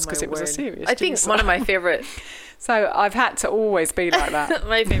suitcase was, because it was a serious juicer. I think one of my favorite. So I've had to always be like that.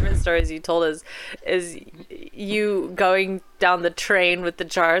 My favorite stories you told us is you going down the train with the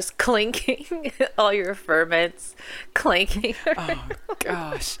jars clinking, all your ferments clinking. Oh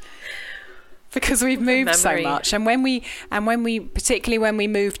gosh. Because we've moved so much, and when we particularly when we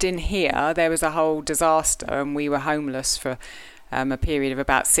moved in here, there was a whole disaster, and we were homeless for a period of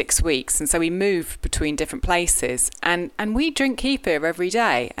about 6 weeks, and so we moved between different places, and we drink kefir every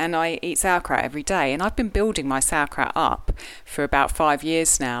day, and I eat sauerkraut every day, and I've been building my sauerkraut up for about 5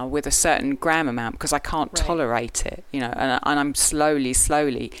 years now with a certain gram amount, because I can't tolerate it, and I'm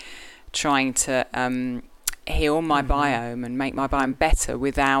slowly trying to heal my biome and make my biome better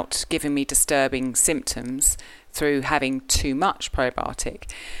without giving me disturbing symptoms through having too much probiotic.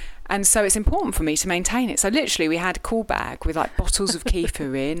 And so it's important for me to maintain it. So literally we had a cool bag with like bottles of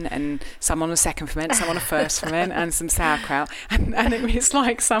kefir in, and some on a second ferment, some on a first ferment, and some sauerkraut. And it's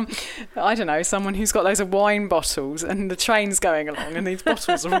like someone who's got loads of wine bottles, and the train's going along and these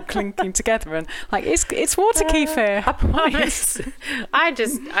bottles are all clinking together, and like it's water kefir. I promise.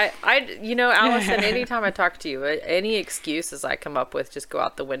 Alison, anytime I talk to you, any excuses I come up with just go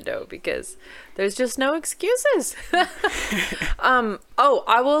out the window, because there's just no excuses.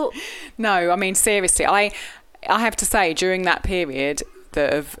 I will. No, I mean, seriously, I have to say, during that period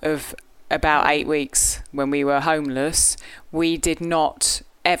of about 8 weeks when we were homeless, we did not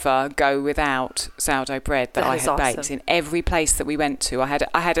ever go without sourdough bread that I had baked. In every place that we went to, I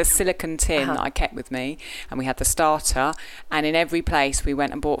had a silicone tin that I kept with me, and we had the starter, and in every place we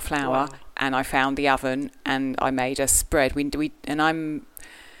went and bought flour, and I found the oven, and I made us bread.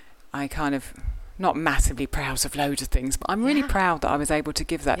 I kind of not massively proud of loads of things, but I'm really proud that I was able to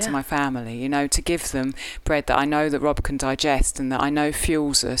give that to my family, to give them bread that I know that Rob can digest and that I know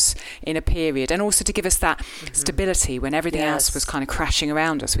fuels us in a period, and also to give us that stability when everything else was kind of crashing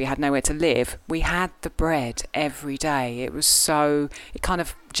around us. We had nowhere to live. We had the bread every day. It kind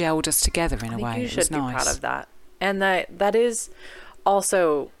of gelled us together in a way. You should be proud of that. And that is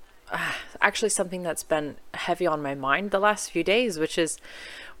also actually something that's been heavy on my mind the last few days, which is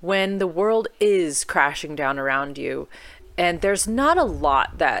when the world is crashing down around you, and there's not a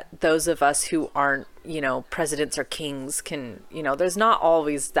lot that those of us who aren't, presidents or kings can, there's not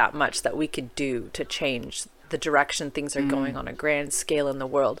always that much that we could do to change the direction things are going on a grand scale in the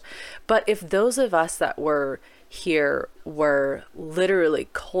world. But if those of us that were here were literally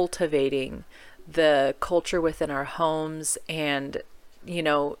cultivating the culture within our homes and,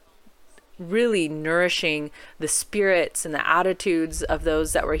 really nourishing the spirits and the attitudes of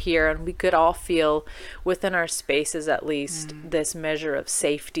those that were here, and we could all feel within our spaces at least this measure of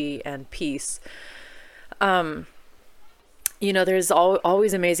safety and peace. There's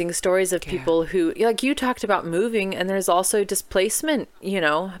always amazing stories of people who, like you talked about moving, and there's also displacement,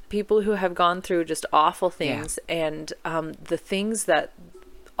 people who have gone through just awful things, and the things that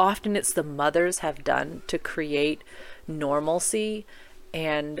often it's the mothers have done to create normalcy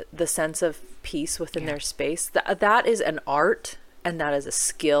and the sense of peace within their space. That is an art, and that is a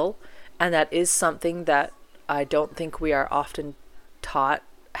skill, and that is something that I don't think we are often taught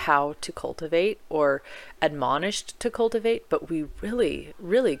how to cultivate or admonished to cultivate, but we really,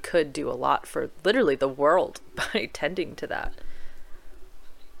 really could do a lot for literally the world by tending to that.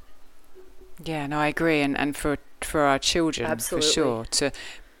 Yeah, no, I agree, and for our children, Absolutely. for sure, to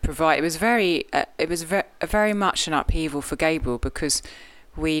provide. It was very much an upheaval for Gabriel, because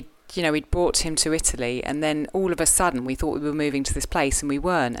we'd brought him to Italy, and then all of a sudden we thought we were moving to this place, and we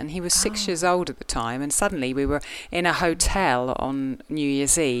weren't. And he was 6 years old at the time, and suddenly we were in a hotel on New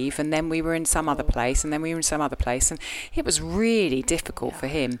Year's Eve, and then we were in some other place, and then we were in some other place, and it was really difficult for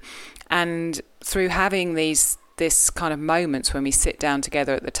him. And through having this kind of moments when we sit down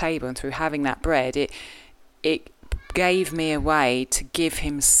together at the table, and through having that bread, it gave me a way to give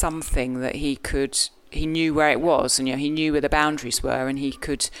him something that he knew where it was, and he knew where the boundaries were, and he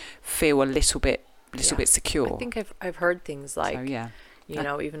could feel a little bit secure. I think I've heard things like,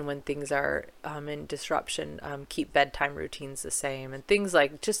 so, even when things are in disruption, keep bedtime routines the same, and things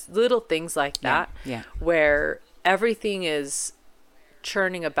like just little things like that, where everything is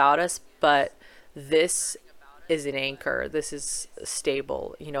churning about us, but this is an anchor. This is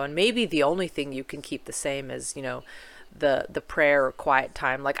stable, and maybe the only thing you can keep the same is, the prayer or quiet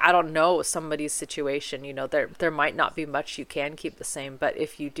time. Like, I don't know somebody's situation, there might not be much you can keep the same, but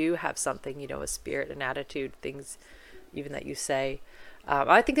if you do have something, a spirit, an attitude, things even that you say,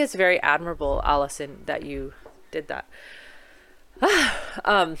 I think it's very admirable, Allison, that you did that.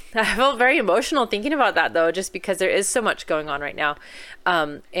 I felt very emotional thinking about that, though, just because there is so much going on right now.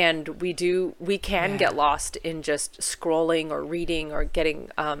 And we can get lost in just scrolling or reading or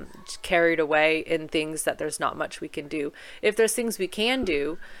getting carried away in things that there's not much we can do. If there's things we can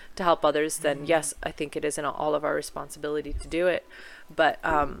do to help others, then yes, I think it is in all of our responsibility to do it. But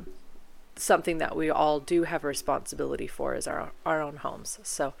something that we all do have a responsibility for is our own homes.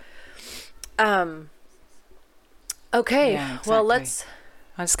 So, okay, yeah, exactly. Well, let's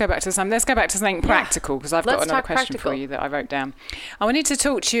go back to something practical, because I've got another question for you that I wrote down. I wanted to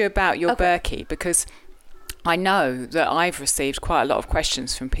talk to you about your Berkey, because I know that I've received quite a lot of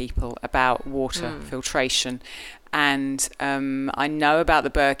questions from people about water filtration, and I know about the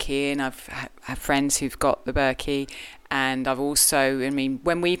Berkey, and I've had friends who've got the Berkey, and I've also,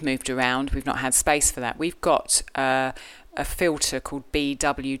 when we've moved around, we've not had space for that. We've got a filter called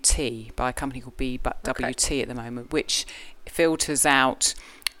BWT by a company called BWT at the moment, which filters out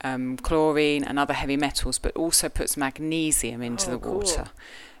chlorine and other heavy metals, but also puts magnesium into the water.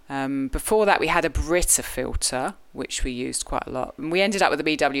 Before that, we had a Brita filter, which we used quite a lot. And we ended up with a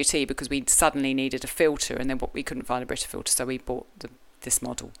BWT because we suddenly needed a filter, and then we couldn't find a Brita filter, so we bought this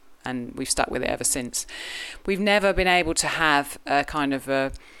model, and we've stuck with it ever since. We've never been able to have a kind of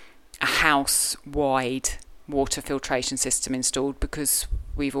a house-wide water filtration system installed, because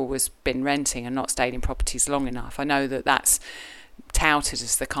we've always been renting and not stayed in properties long enough. I know that that's touted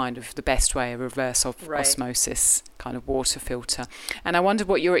as the best way, a reverse osmosis kind of water filter. And I wondered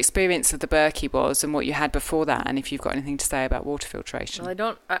what your experience of the Berkey was, and what you had before that, and if you've got anything to say about water filtration.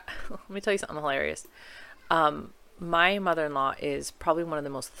 Well, let me tell you something hilarious. My mother-in-law is probably one of the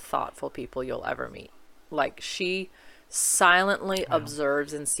most thoughtful people you'll ever meet. Like, she silently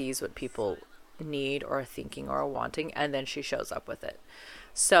observes and sees what people need or are thinking or are wanting, and then she shows up with it.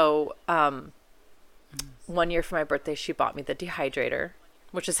 So one year for my birthday, she bought me the dehydrator,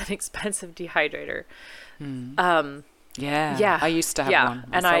 which is an expensive dehydrator. Yeah, I used to have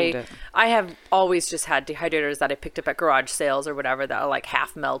one. I have always just had dehydrators that I picked up at garage sales or whatever that are like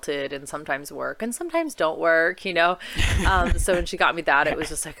half melted and sometimes work and sometimes don't work, So when she got me that, it was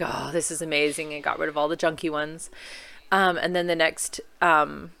just like, oh, this is amazing, and got rid of all the junky ones. And then the next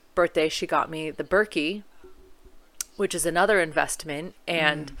birthday, she got me the Berkey, which is another investment.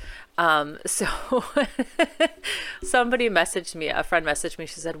 And so somebody messaged me, a friend messaged me,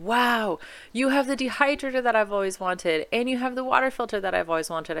 she said, wow, you have the dehydrator that I've always wanted, and you have the water filter that I've always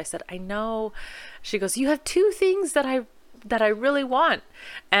wanted. I said, I know. She goes, you have two things that I really want.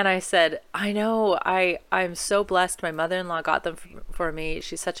 And I said, I know, I'm so blessed. My mother-in-law got them for me.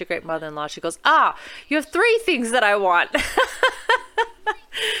 She's such a great mother-in-law. She goes, you have three things that I want.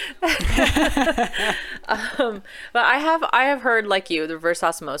 But I have heard, like you, the reverse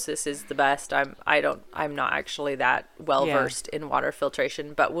osmosis is the best. I'm not actually that well versed in water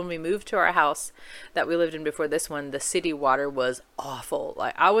filtration, but when we moved to our house that we lived in before this one, the city water was awful.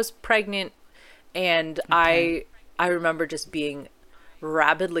 Like, I was pregnant, and I remember just being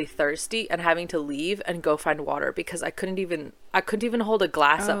rabidly thirsty and having to leave and go find water because I couldn't even hold a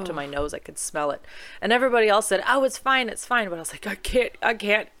glass up to my nose. I could smell it. And everybody else said, oh, it's fine. But I was like, I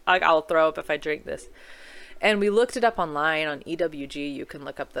can't, I'll throw up if I drink this. And we looked it up online on EWG. You can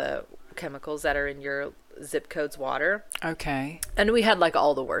look up the chemicals that are in your zip codes water. Okay. And we had like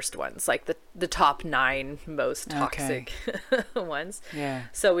all the worst ones, like the top 9 most toxic ones. Yeah.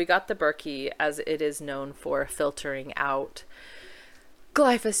 So we got the Berkey, as it is known for filtering out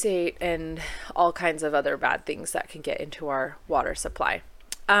glyphosate and all kinds of other bad things that can get into our water supply.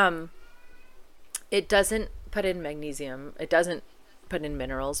 It doesn't put in magnesium. It doesn't put in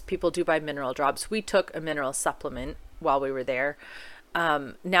minerals. People do buy mineral drops. We took a mineral supplement while we were there.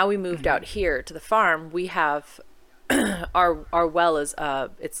 Now we moved out here to the farm. We have our well is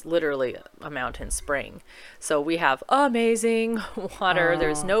it's literally a mountain spring, so we have amazing water.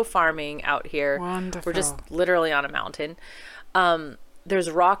 There's no farming out here. Wonderful. We're just literally on a mountain.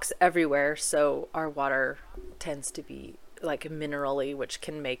 There's rocks everywhere, so our water tends to be like minerally, which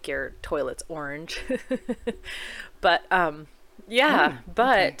can make your toilets orange. But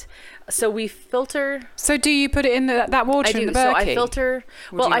so we filter. So do you put it in that water in the Berkey? So I filter.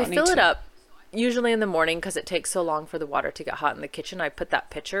 Well, I fill it up usually in the morning because it takes so long for the water to get hot in the kitchen. I put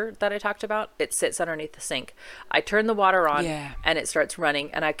that pitcher that I talked about. It sits underneath the sink. I turn the water on and it starts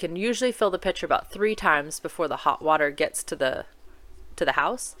running, and I can usually fill the pitcher about 3 times before the hot water gets to the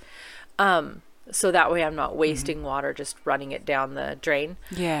house. So that way I'm not wasting water just running it down the drain.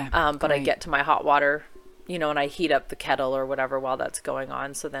 Yeah. But great. I get to my hot water, and I heat up the kettle or whatever while that's going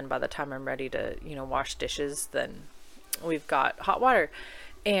on. So then by the time I'm ready to, wash dishes, then we've got hot water.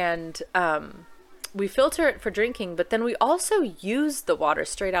 And we filter it for drinking, but then we also use the water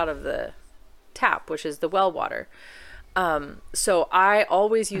straight out of the tap, which is the well water. So I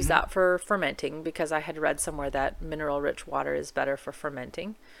always use that for fermenting because I had read somewhere that mineral-rich water is better for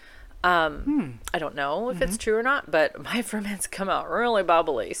fermenting. I don't know if it's true or not, but my ferments come out really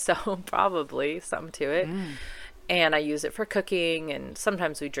bubbly, so probably something to it. And I use it for cooking, and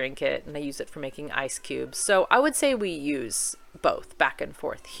sometimes we drink it, and I use it for making ice cubes. So I would say we use both back and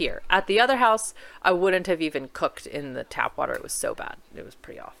forth here. At the other house, I wouldn't have even cooked in the tap water. It was so bad. It was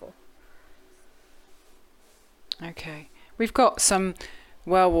pretty awful. Okay. We've got some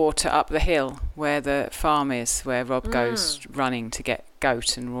well water up the hill where the farm is, where Rob goes running to get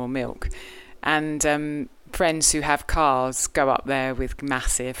goat and raw milk. And friends who have cars go up there with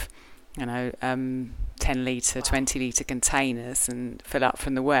massive, 10 litre, 20 litre containers and fill up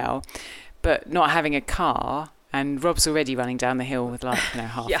from the well. But not having a car, and Rob's already running down the hill with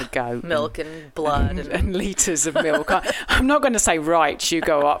half a goat. Milk and blood. And litres of milk. I'm not going to say, right, you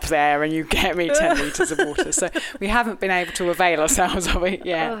go up there and you get me 10 litres of water. So we haven't been able to avail ourselves of it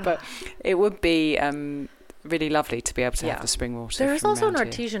yet. But it would be really lovely to be able to have the spring water. There is also an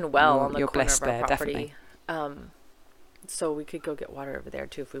artesian well on the you're corner blessed of our there, property. definitely. So we could go get water over there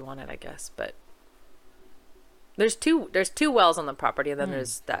too if we wanted, I guess. But there's two wells on the property, and then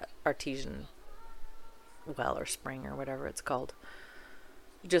there's that artesian well or spring or whatever it's called.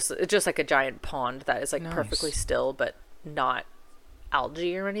 It's just like a giant pond that is like perfectly still, but not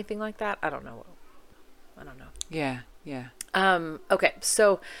algae or anything like that. I don't know. Yeah. Okay,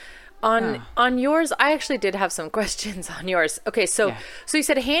 so on yours, I actually did have some questions on yours. Okay, so you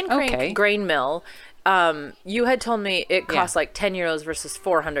said hand crank grain mill. You had told me it costs like 10 euros versus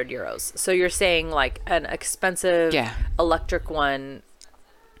 400 euros. So you're saying like an expensive electric one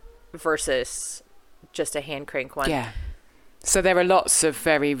versus just a hand crank one. Yeah. So there are lots of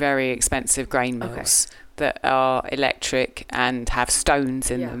very, very expensive grain mills that are electric and have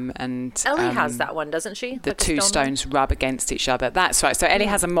stones in them. And Ellie has that one, doesn't she? The two stones rub against each other. That's right. So Ellie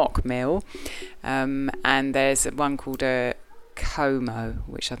has a mock mill, and there's one called a Como,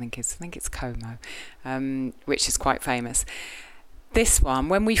 which I think it's Como, which is quite famous. This one,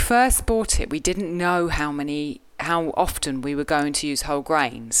 when we first bought it, we didn't know how often we were going to use whole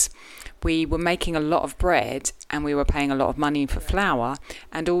grains. We were making a lot of bread and we were paying a lot of money for flour,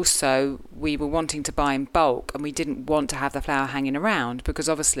 and also we were wanting to buy in bulk, and we didn't want to have the flour hanging around because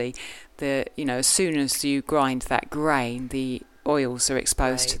obviously as soon as you grind that grain, the oils are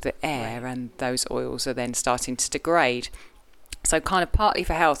exposed to the air and those oils are then starting to degrade. So kind of partly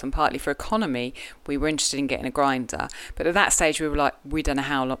for health and partly for economy, we were interested in getting a grinder. But at that stage, we were like, we don't know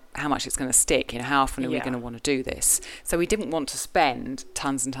how much it's going to stick. How often are we going to want to do this? So we didn't want to spend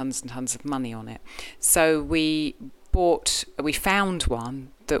tons and tons and tons of money on it. So we found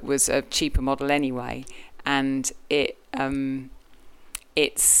one that was a cheaper model anyway, and it's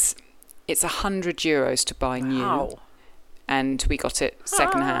 €100 to buy new, and we got it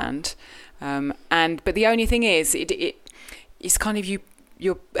second hand. But the only thing is, it's kind of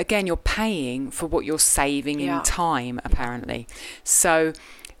you're paying for what you're saving in time, apparently. So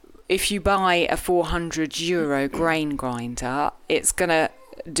if you buy a €400 grain grinder, it's going to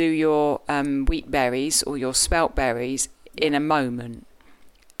do your wheat berries or your spelt berries in a moment.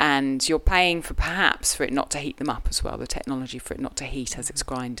 And you're paying for perhaps for it not to heat them up as well. The technology for it not to heat as it's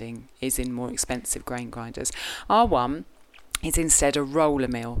grinding is in more expensive grain grinders. Our one is instead a roller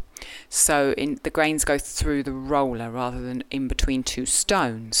mill. So the grains go through the roller rather than in between two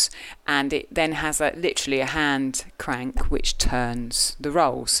stones. And it then has literally a hand crank which turns the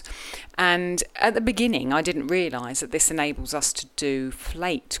rolls. And at the beginning, I didn't realise that this enables us to do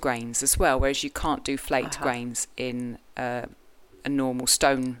flaked grains as well, whereas you can't do flaked grains in a normal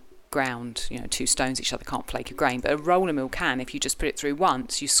stone ground. Two stones each other can't flake a grain, but a roller mill can. If you just put it through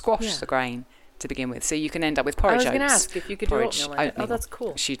once, you squash the grain to begin with, so you can end up with porridge oats. I was going to ask if you could do oatmeal in it. Oh, that's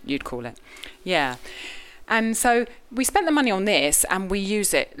cool. You'd call it. Yeah. And so we spent the money on this, and we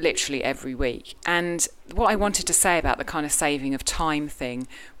use it literally every week. And what I wanted to say about the kind of saving of time thing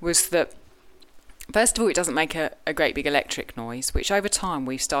was that, first of all, it doesn't make a great big electric noise, which over time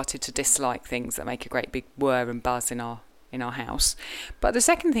we've started to dislike things that make a great big whir and buzz in our house. But the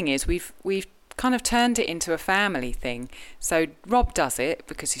second thing is we've kind of turned it into a family thing. So Rob does it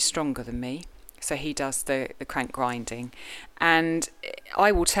because he's stronger than me. So he does the crank grinding, and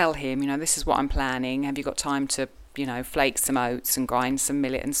I will tell him, this is what I'm planning. Have you got time to, flake some oats and grind some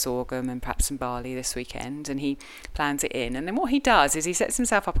millet and sorghum and perhaps some barley this weekend? And he plans it in. And then what he does is he sets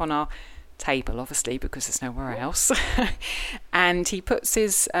himself up on our table, obviously, because there's nowhere else. And he puts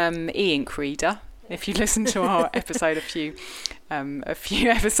his e-ink reader. If you listen to our episode a few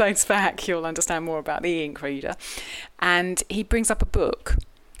episodes back, you'll understand more about the e-ink reader. And he brings up a book,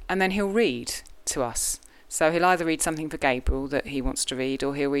 and then he'll read to us. So he'll either read something for Gabriel that he wants to read,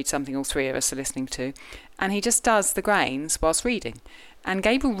 or he'll read something all three of us are listening to. And he just does the grains whilst reading. And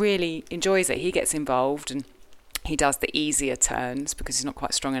Gabriel really enjoys it. He gets involved, and he does the easier turns because he's not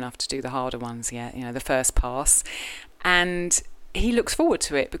quite strong enough to do the harder ones yet, the first pass. And he looks forward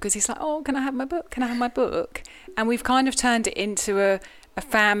to it because he's like, oh, can I have my book? Can I have my book? And we've kind of turned it into a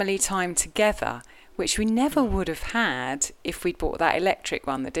family time together, which we never would have had if we'd bought that electric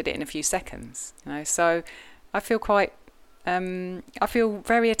one that did it in a few seconds. So I feel I feel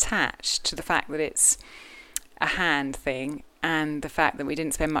very attached to the fact that it's a hand thing, and the fact that we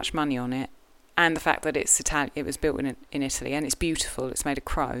didn't spend much money on it, and the fact that it's Italian. It was built in Italy, and it's beautiful. It's made of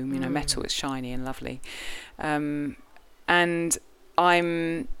chrome, metal. It's shiny and lovely. And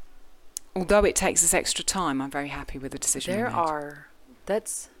although it takes us extra time, I'm very happy with the decision.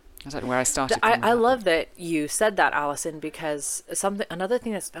 I don't know where I started. I love that you said that, Alison, because another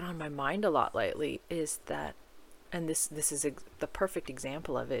thing that's been on my mind a lot lately is that, and this is the perfect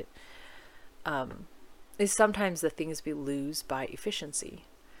example of it, is sometimes the things we lose by efficiency,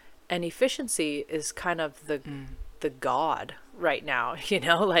 and efficiency is kind of the god right now.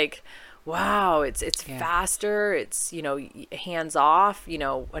 Wow, it's faster. It's hands off.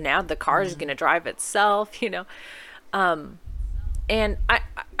 Now the car is going to drive itself. And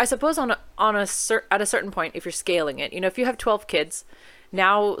I suppose at a certain point, if you're scaling it, if you have 12 kids,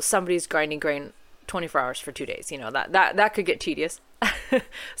 now somebody's grinding grain 24 hours for 2 days. That could get tedious.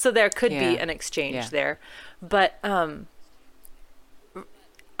 So there could be an exchange there. But I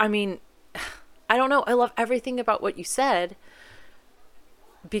don't know. I love everything about what you said,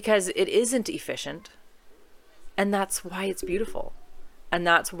 because it isn't efficient, and that's why it's beautiful. And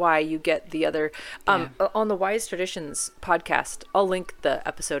that's why you get the other on the Wise Traditions podcast. I'll link the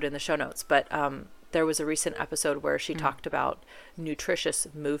episode in the show notes, but there was a recent episode where she talked about nutritious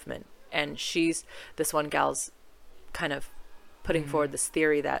movement, and this one gal's kind of putting forward this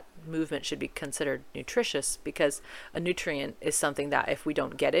theory that movement should be considered nutritious, because a nutrient is something that if we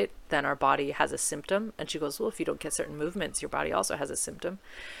don't get it, then our body has a symptom. And she goes, well, if you don't get certain movements, your body also has a symptom.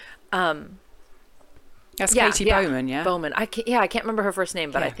 That's Katie Bowman, yeah? Bowman. I can't remember her first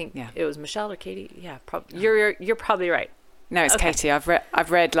name, but I think it was Michelle or Katie. Yeah, you're probably right. No, it's Katie. I've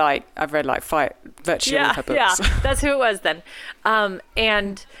read like virtually all of her books. Yeah, that's who it was then.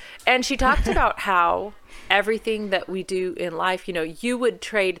 And she talked about how everything that we do in life, you would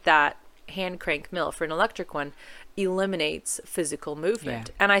trade that hand crank mill for an electric one, eliminates physical movement.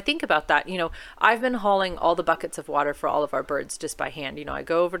 Yeah. And I think about that, I've been hauling all the buckets of water for all of our birds just by hand. I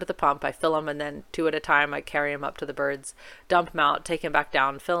go over to the pump, I fill them, and then 2 at a time, I carry them up to the birds, dump them out, take them back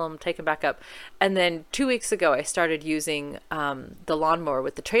down, fill them, take them back up. And then 2 weeks ago, I started using the lawnmower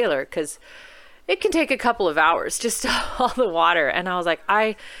with the trailer, because it can take a couple of hours just to haul the water. And I was like,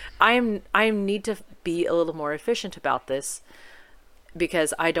 I need to be a little more efficient about this,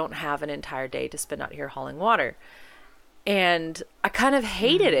 because I don't have an entire day to spend out here hauling water. And I kind of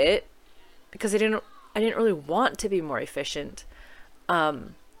hated it, because I didn't really want to be more efficient. There's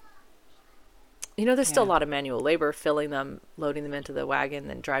still a lot of manual labor, filling them, loading them into the wagon,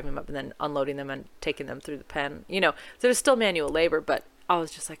 then driving them up, and then unloading them and taking them through the pen. So there's still manual labor, but I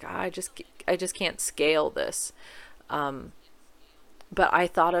was just like, I just can't scale this. But I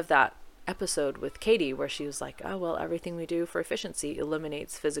thought of that episode with Katie where she was like, oh, well, everything we do for efficiency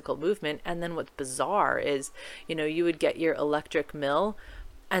eliminates physical movement. And then what's bizarre is, you know, you would get your electric mill,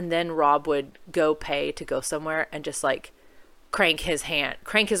 and then Rob would go pay to go somewhere and just like crank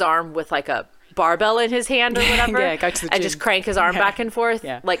his arm with like a barbell in his hand or whatever, go to the gym. And just crank his arm back and forth,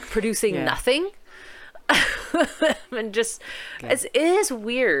 Yeah. like producing nothing. And just, it is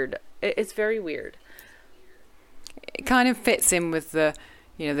weird. It's very weird. It kind of fits in with the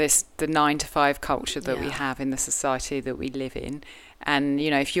 9-to-5 culture that we have in the society that we live in. And, you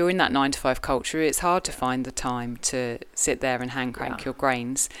know, if you're in that 9-to-5 culture, it's hard to find the time to sit there and hand crank your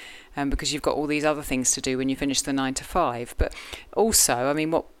grains, because you've got all these other things to do when you finish the 9-to-5. But also, I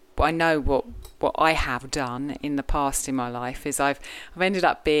mean, what I have done in the past in my life is I've ended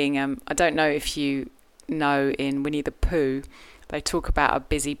up being, I don't know if you know, in Winnie the Pooh, they talk about a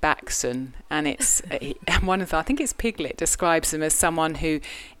busy backson, and it's I think it's Piglet describes them as someone who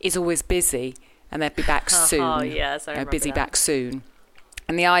is always busy and they'll be back soon. Oh yes, I remember busy that. back soon.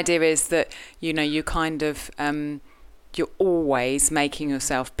 And the idea is that, you know, you kind of you're always making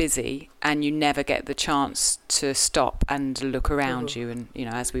yourself busy, and you never get the chance to stop and look around you, and, you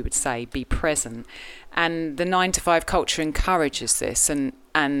know, as we would say, be present. And the 9-to-5 culture encourages this, and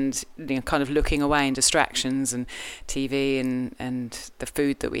you know, kind of looking away and distractions and TV and the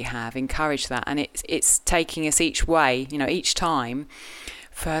food that we have encourage that, and it's taking us each way, you know, each time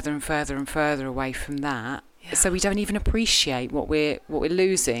further and further and further away from that. So we don't even appreciate what we're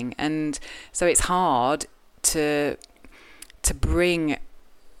losing, and so it's hard to bring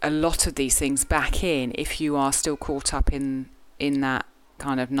a lot of these things back in if you are still caught up in that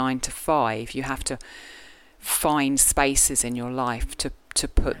kind of 9-to-5. You have to find spaces in your life to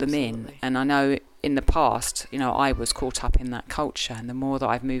put them in. And I know in the past, you know, I was caught up in that culture, and the more that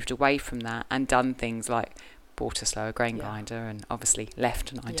I've moved away from that and done things like bought a slower grain grinder and obviously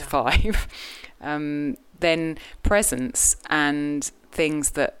left 9-to-5, then presence and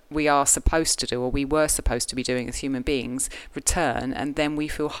things that we are supposed to do, or we were supposed to be doing as human beings, return, and then we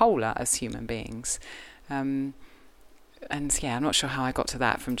feel wholer as human beings. And yeah, I'm not sure how I got to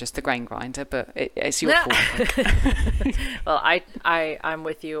that from just the grain grinder, but it's your fault. Well, I'm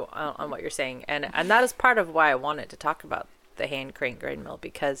with you on what you're saying, and that is part of why I wanted to talk about the hand crank grain mill,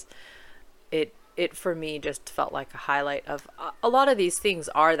 because it for me just felt like a highlight of a lot of these things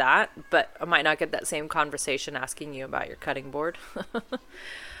are that, but I might not get that same conversation asking you about your cutting board.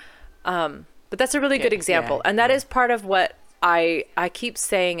 But that's a really good example, and that is part of what I keep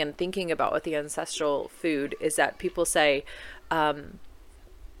saying and thinking about with the ancestral food, is that people say,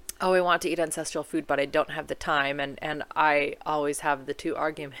 oh, I want to eat ancestral food, but I don't have the time. And I always have the two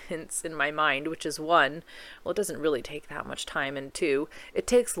arguments in my mind, which is one, well, it doesn't really take that much time. And two, it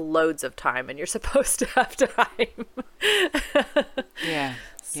takes loads of time, and you're supposed to have time. Yeah.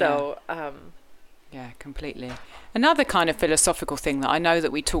 So, yeah, completely. Another kind of philosophical thing that I know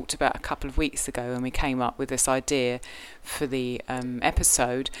that we talked about a couple of weeks ago when we came up with this idea for the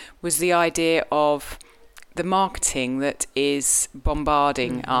episode was the idea of the marketing that is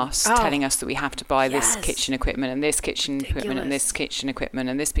bombarding us, telling us that we have to buy this kitchen equipment and this kitchen equipment and this kitchen equipment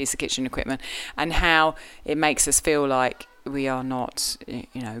and this piece of kitchen equipment, and how it makes us feel like we are not,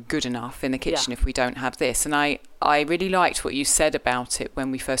 you know, good enough in the kitchen if we don't have this. And I really liked what you said about it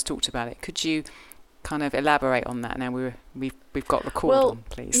when we first talked about it. Could you kind of elaborate on that now we've got record on,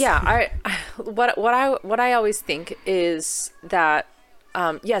 please? Yeah, what I always think is that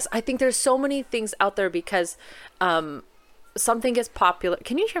yes, I think there's so many things out there because something is popular.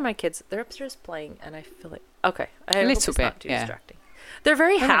 Can you hear my kids? They're upstairs playing, and I feel like okay, a little bit, not too distracting. They're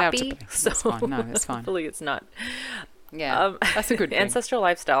very happy, so that's fine. No, that's fine. Hopefully it's not. Yeah, that's a good thing. Ancestral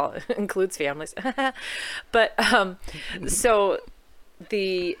lifestyle includes families, but so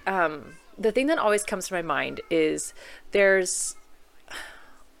the thing that always comes to my mind is there's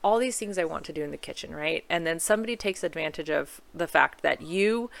all these things I want to do in the kitchen, right? And then somebody takes advantage of the fact that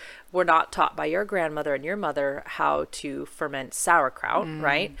you were not taught by your grandmother and your mother how to ferment sauerkraut,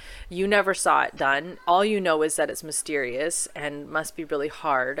 right? You never saw it done. All you know is that it's mysterious and must be really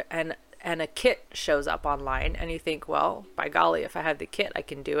hard. And a kit shows up online, and you think, well, by golly, if I have the kit, I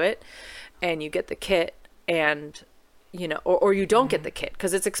can do it. And you get the kit, and, you know, or you don't get the kit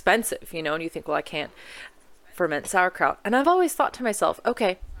because it's expensive, you know, and you think, well, I can't ferment sauerkraut. And I've always thought to myself,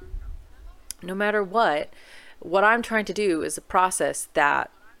 okay, no matter what I'm trying to do is a process that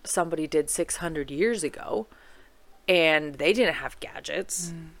somebody did 600 years ago, and they didn't have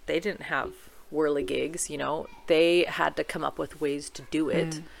gadgets. They didn't have whirligigs, you know, they had to come up with ways to do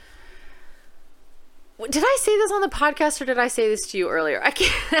it. Did I say this on the podcast or did I say this to you earlier? I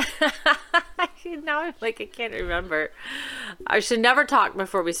can't. Now I'm like, I can't remember. I should never talk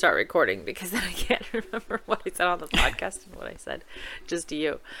before we start recording because then I can't remember what I said on the podcast and what I said just to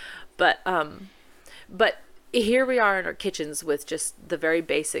you. But here we are in our kitchens with just the very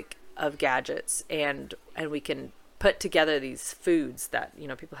basic of gadgets, and we can put together these foods that, you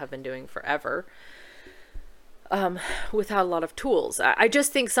know, people have been doing forever. Without a lot of tools. I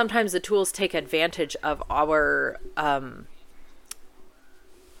just think sometimes the tools take advantage of our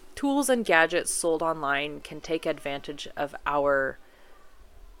tools and gadgets sold online can take advantage of our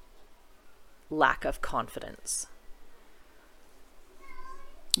lack of confidence.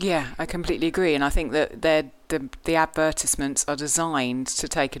 Yeah, I completely agree, and I think that the advertisements are designed to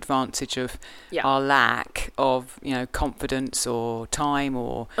take advantage of our lack of, you know, confidence or time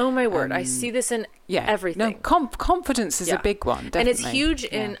or. Oh my word! I see this in everything. No, confidence is a big one, definitely. And it's huge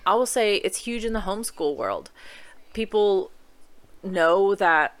in. I will say it's huge in the homeschool world. People know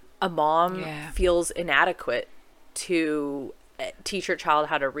that a mom feels inadequate to teach her child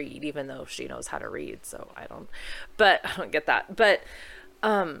how to read, even though she knows how to read. So I don't get that, but.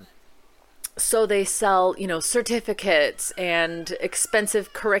 So they sell, you know, certificates and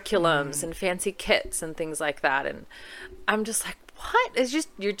expensive curriculums and fancy kits and things like that. And I'm just like, what? It's just,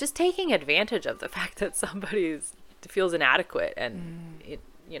 you're just taking advantage of the fact that somebody feels inadequate and,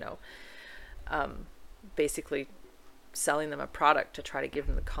 you know, basically selling them a product to try to give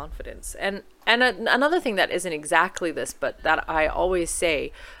them the confidence. And another thing that isn't exactly this, but that I always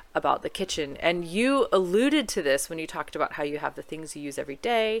say about the kitchen, and you alluded to this when you talked about how you have the things you use every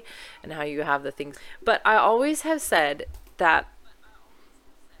day and how you have the things, but I always have said that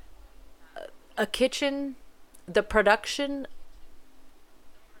a kitchen, the production,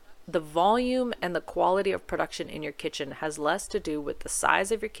 the volume and the quality of production in your kitchen has less to do with the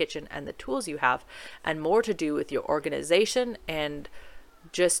size of your kitchen and the tools you have, and more to do with your organization and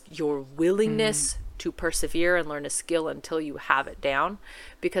just your willingness to persevere and learn a skill until you have it down.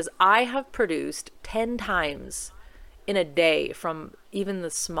 Because I have produced 10 times in a day from even the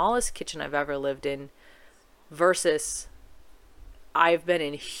smallest kitchen I've ever lived in, versus I've been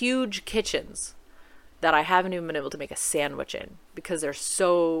in huge kitchens that I haven't even been able to make a sandwich in because they're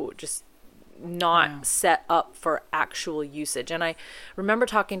so just not set up for actual usage. And I remember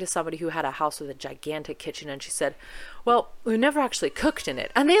talking to somebody who had a house with a gigantic kitchen, and she said, well, we never actually cooked in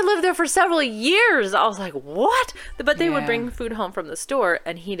it. And they lived there for several years. I was like, what? But they would bring food home from the store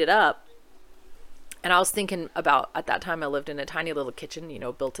and heat it up. And I was thinking about, at that time, I lived in a tiny little kitchen, you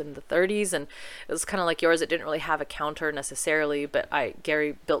know, built in the 30s. And it was kind of like yours. It didn't really have a counter necessarily, but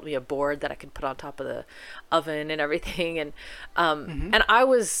Gary built me a board that I could put on top of the oven and everything. And and I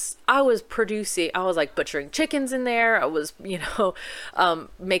was producing, I was like butchering chickens in there. I was, you know,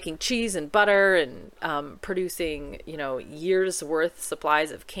 making cheese and butter and producing, you know, years worth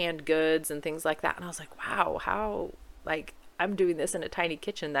supplies of canned goods and things like that. And I was like, wow, how, like, I'm doing this in a tiny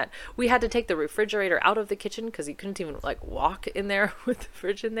kitchen that we had to take the refrigerator out of the kitchen because you couldn't even like walk in there with the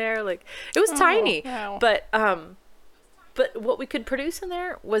fridge in there. Like, it was tiny, wow. but what we could produce in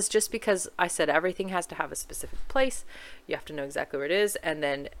there was just because I said everything has to have a specific place. You have to know exactly where it is. And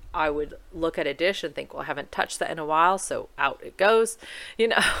then I would look at a dish and think, well, I haven't touched that in a while, so out it goes, you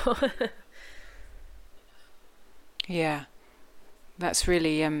know. Yeah, that's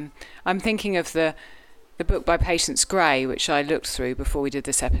really, I'm thinking of the book by Patience Gray, which I looked through before we did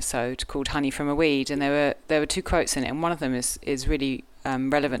this episode, called Honey from a Weed, and there were two quotes in it, and one of them is really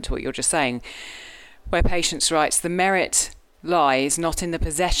relevant to what you're just saying, where Patience writes, the merit lies not in the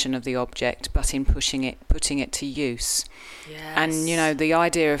possession of the object, but in putting it to use. Yes. And, you know, the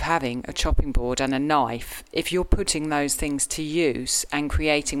idea of having a chopping board and a knife, if you're putting those things to use and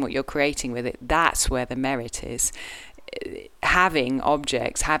creating what you're creating with it, that's where the merit is. Having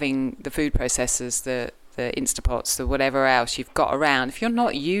objects, having the food processors, the Instapots, the whatever else you've got around, if you're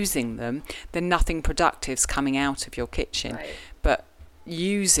not using them, then nothing productive's coming out of your kitchen. Right. But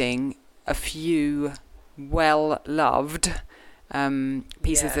using a few well-loved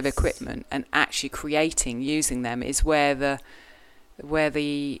pieces of equipment and actually using them is where the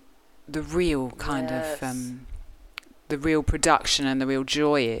real kind of the real production and the real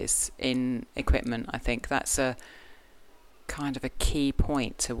joy is in equipment. I think that's a kind of a key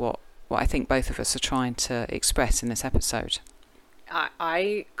point to what I think both of us are trying to express in this episode.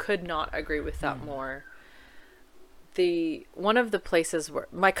 I could not agree with that more. One of the places where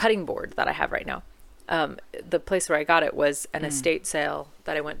my cutting board that I have right now, the place where I got it was an estate sale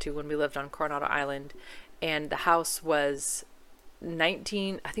that I went to when we lived on Coronado Island, and the house was I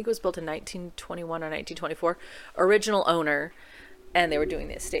think it was built in 1921 or 1924, original owner, and they were doing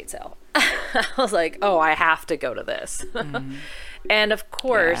the estate sale. I was like, oh, I have to go to this. And of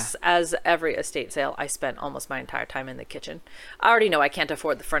course, as every estate sale, I spent almost my entire time in the kitchen. I already know I can't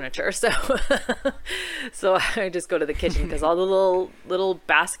afford the furniture, so so I just go to the kitchen because all the little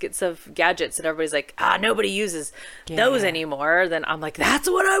baskets of gadgets and everybody's like, nobody uses those anymore. Then I'm like, that's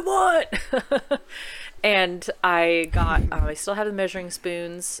what I want. And I got, I still have the measuring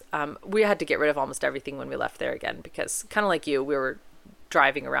spoons. We had to get rid of almost everything when we left there again because kind of like you, we were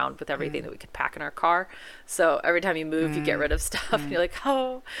driving around with everything that we could pack in our car. So every time you move, you get rid of stuff. And you're like,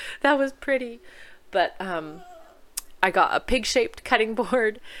 oh, that was pretty. But I got a pig-shaped cutting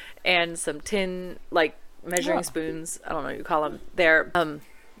board and some tin, like, measuring spoons. I don't know what you call them there.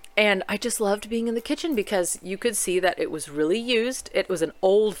 And I just loved being in the kitchen because you could see that it was really used. It was an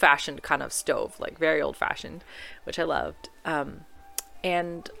old-fashioned kind of stove, like very old-fashioned, which I loved.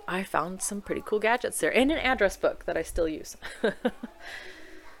 And I found some pretty cool gadgets there and an address book that I still use.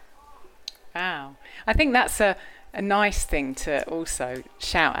 Wow. I think that's a nice thing to also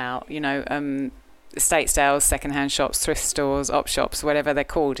shout out, estate sales, secondhand shops, thrift stores, op shops, whatever they're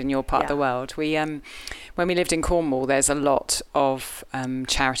called in your part of the world. We, when we lived in Cornwall, there's a lot of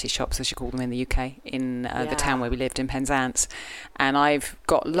charity shops, as you call them in the UK, in the town where we lived in Penzance. And I've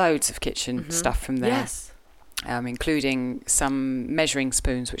got loads of kitchen stuff from there. Yes. Including some measuring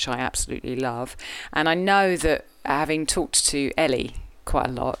spoons, which I absolutely love. And I know that having talked to Ellie quite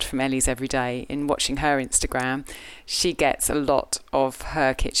a lot from Ellie's Everyday, in watching her Instagram, she gets a lot of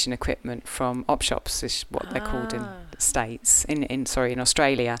her kitchen equipment from op shops, is what they're called in the States, in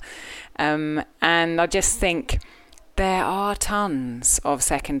Australia. And I just think there are tons of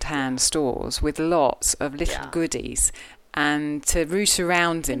second-hand stores with lots of little goodies. And to root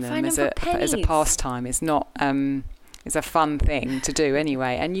around in them as a pastime is not is a fun thing to do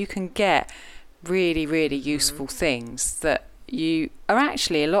anyway. And you can get really, really useful things that you are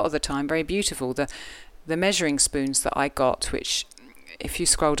actually a lot of the time very beautiful. The measuring spoons that I got, which if you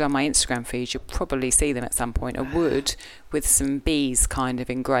scroll down my Instagram feed, you'll probably see them at some point, are wood with some bees kind of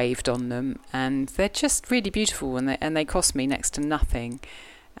engraved on them, and they're just really beautiful, and they cost me next to nothing.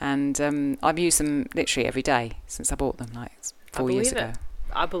 And I've used them literally every day since I bought them, like 4 years ago.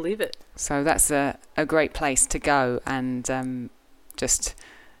 I believe it. So that's a great place to go and just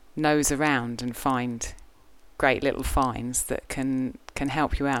nose around and find great little finds that can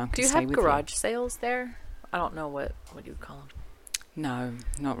help you out. Do you have garage sales there? I don't know what you would call them. No,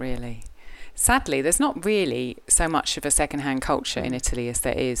 not really. Sadly, there's not really so much of a second-hand culture in Italy as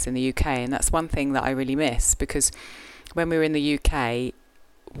there is in the UK, and that's one thing that I really miss, because when we were in the UK,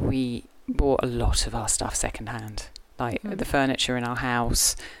 we bought a lot of our stuff second-hand, like the furniture in our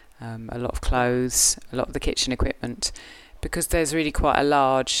house, a lot of clothes, a lot of the kitchen equipment, because there's really quite a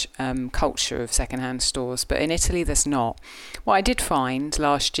large culture of second-hand stores. But in Italy, there's not. What I did find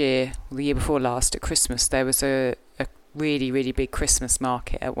last year, or the year before last, at Christmas, there was a really, really big Christmas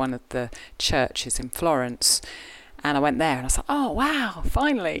market at one of the churches in Florence. And I went there and I was like, oh, wow,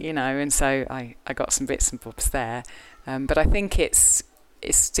 finally, and so I got some bits and bobs there. But I think it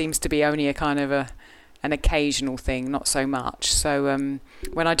seems to be only a kind of an occasional thing, not so much. So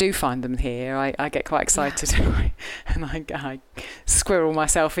when I do find them here, I get quite excited and I squirrel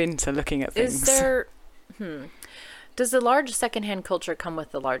myself into looking at things. Does the large secondhand culture come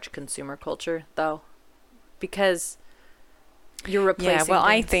with the large consumer culture, though? Because you're replacing things.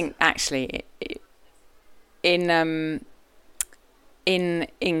 I think actually in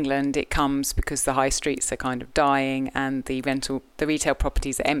England it comes because the high streets are kind of dying and the retail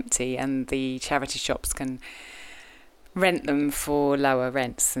properties are empty, and the charity shops can rent them for lower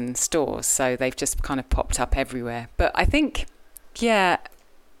rents than stores, so they've just kind of popped up everywhere. But I think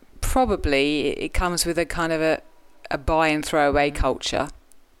probably it comes with a kind of a buy and throw away culture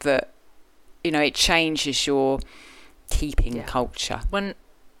that it changes your keeping culture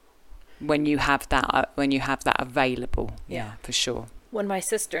when you have that available. Yeah, for sure. When my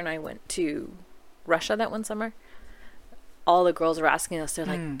sister and I went to Russia that one summer, all the girls were asking us, they're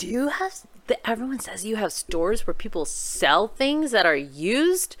like, do you have everyone says you have stores where people sell things that are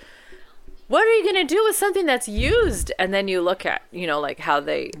used? What are you going to do with something that's used? And then you look at like how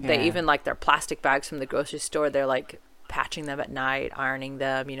they even like their plastic bags from the grocery store, they're like patching them at night, ironing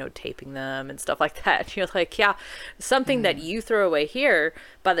them, taping them and stuff like that. You're like, something that you throw away here,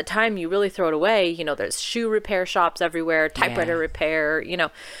 by the time you really throw it away, there's shoe repair shops everywhere, typewriter repair,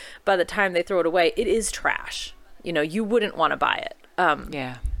 by the time they throw it away, it is trash. You wouldn't want to buy it.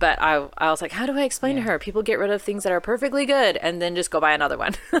 But I was like, how do I explain to her? People get rid of things that are perfectly good and then just go buy another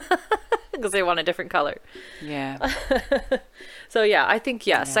one because they want a different color. Yeah. So I think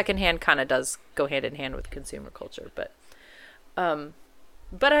secondhand kind of does go hand in hand with consumer culture, but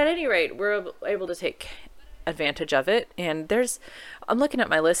But at any rate, we're able to take advantage of it. And I'm looking at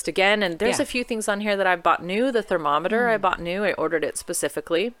my list again, and there's a few things on here that I bought new. The thermometer I bought new. I ordered it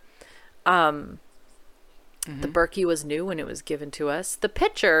specifically. The Berkey was new when it was given to us. The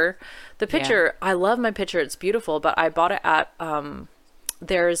pitcher, I love my pitcher. It's beautiful, but I bought it at,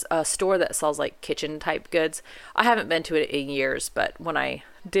 there's a store that sells like kitchen type goods. I haven't been to it in years, but when I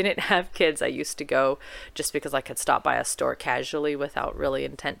didn't have kids, I used to go just because I could stop by a store casually without really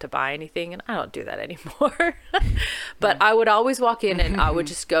intent to buy anything. And I don't do that anymore. But I would always walk in and I would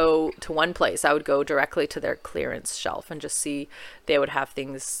just go to one place. I would go directly to their clearance shelf and just see they would have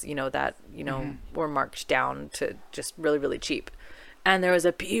things, that, were marked down to just really, really cheap. And there was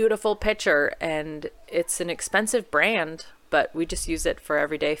a beautiful pitcher, and it's an expensive brand, but we just use it for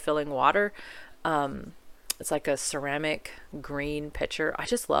everyday filling water. It's like a ceramic green pitcher. I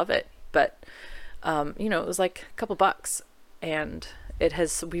just love it. But, it was like a couple bucks, and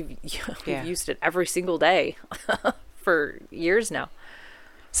we've used it every single day for years now.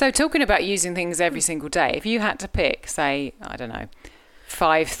 So talking about using things every single day, if you had to pick, say, I don't know,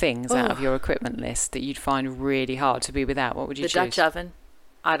 5 things out of your equipment list that you'd find really hard to be without, what would you choose? The Dutch oven.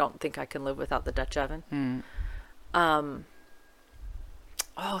 I don't think I can live without the Dutch oven.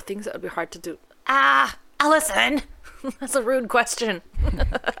 Things that would be hard to do. Allison, that's a rude question.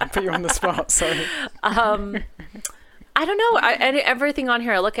 I put you on the spot, sorry. I don't know. Everything on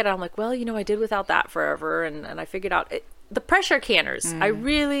here, I look at it, I'm like, well, I did without that forever. And I figured out the pressure canners. I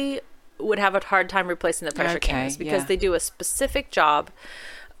really would have a hard time replacing the pressure canners because they do a specific job.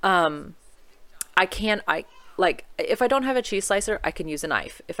 If I don't have a cheese slicer, I can use a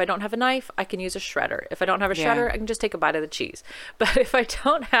knife. If I don't have a knife, I can use a shredder. If I don't have a shredder, I can just take a bite of the cheese. But if I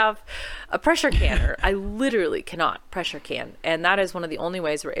don't have a pressure canner, I literally cannot pressure can. And that is one of the only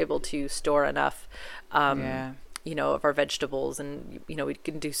ways we're able to store enough, of our vegetables. And, we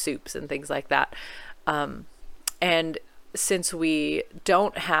can do soups and things like that. And since we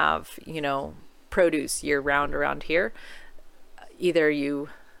don't have, produce year round around here, either you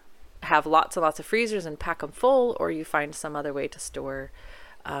have lots and lots of freezers and pack them full, or you find some other way to store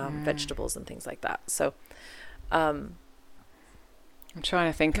vegetables and things like that. So I'm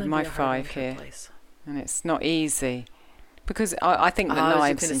trying to think of my 5 here, and it's not easy because I think the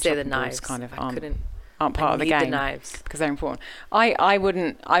knives and chopping boards kind of aren't part of the game because they're important. I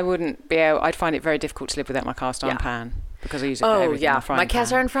wouldn't be able. I'd find it very difficult to live without my cast iron pan because I use it for everything. My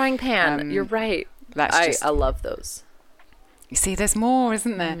cast iron frying pan. You're right. I love those. You see, there's more,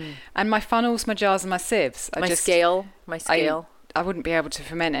 isn't there? And my funnels, my jars, and my sieves. My scale. I wouldn't be able to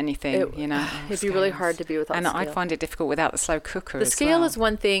ferment anything, It'd be really hard to be without and scale. I'd find it difficult without the slow cooker The scale is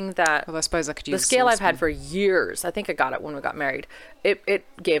one thing that... Well, I suppose I could use the scale I've had for years. I think I got it when we got married. It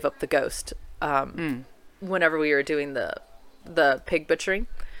gave up the ghost whenever we were doing the pig butchering.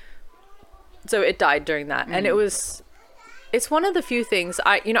 So it died during that. And it's one of the few things...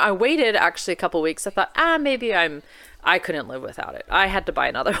 I waited actually a couple weeks. I thought, maybe I couldn't live without it. I had to buy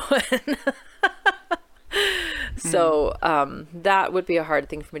another one. So that would be a hard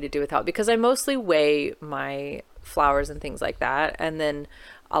thing for me to do without, because I mostly weigh my flours and things like that. And then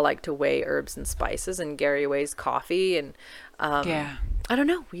I like to weigh herbs and spices, and Gary weighs coffee. And I don't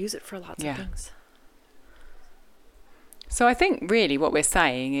know. We use it for lots of things. So I think really what we're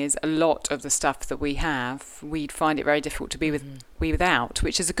saying is a lot of the stuff that we have, we'd find it very difficult to be without,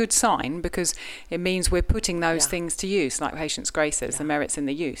 which is a good sign because it means we're putting those things to use, like Patience Gray says, the merits in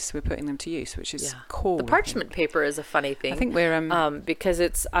the use. We're putting them to use, which is cool. The parchment paper is a funny thing. I think we're...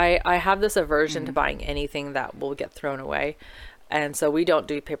 because I have this aversion to buying anything that will get thrown away. And so we don't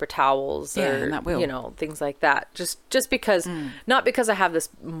do paper towels or, things like that. Just because, not because I have this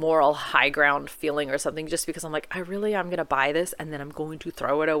moral high ground feeling or something, just because I'm like, I'm going to buy this and then I'm going to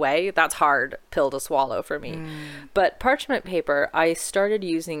throw it away. That's hard pill to swallow for me. But parchment paper, I started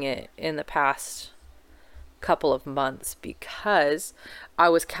using it in the past couple of months because I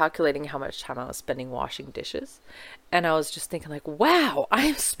was calculating how much time I was spending washing dishes. And I was just thinking like, wow, I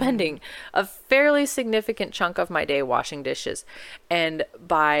am spending a fairly significant chunk of my day washing dishes. And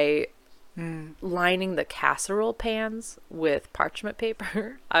by lining the casserole pans with parchment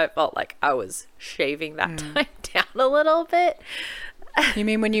paper, I felt like I was shaving that time down a little bit. You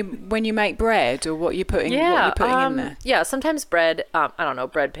mean when you make bread, or what you're putting in there? Yeah, sometimes bread, I don't know,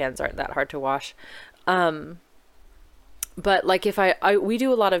 bread pans aren't that hard to wash. But like if we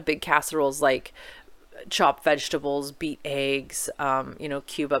do a lot of big casseroles, like chop vegetables, beat eggs,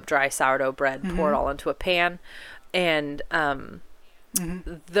 cube up dry sourdough bread, pour it all into a pan. And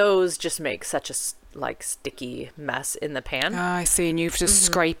those just make such like sticky mess in the pan. Oh, I see. And you just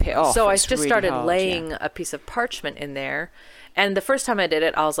scrape it off. So I It's just really started hard, laying a piece of parchment in there. And the first time I did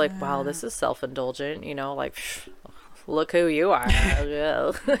it, I was like, wow, this is self-indulgent, you know, like, look who you are,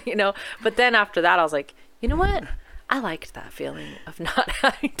 you know. But then after that, I was like, you know what? I liked that feeling of not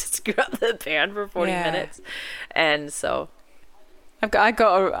having to screw up the pan for 40 minutes. And so I've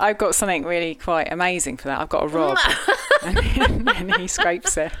got something really quite amazing for that. I've got a rod, and he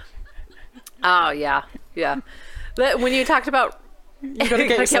scrapes it. Oh yeah. When you talked about, You got to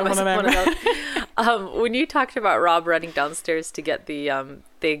get yourself one of them. when you talked about Rob running downstairs to get the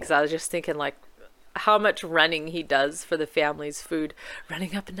things, I was just thinking like how much running he does for the family's food,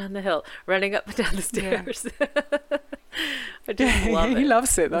 running up and down the hill, running up and down the stairs. Yeah. I just love it. He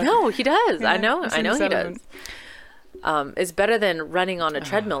loves it though. No, he does. Yeah, I know he does. It's better than running on a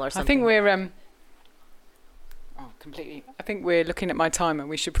treadmill or something. I think we're completely. I think we're looking at my timer.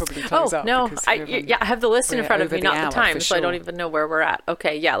 We should probably close up. No, I have the list in front of me, not the time, so I don't even know where we're at.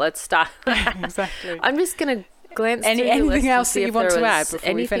 Okay, yeah, let's stop. Exactly. I'm just gonna glance through the list anything else and see that you if want there to add was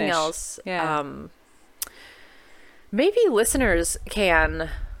before we finish? anything else. Yeah. Maybe listeners can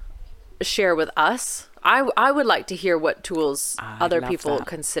share with us. I would like to hear what tools other people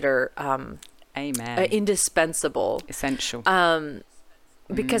consider Amen. Indispensable, essential.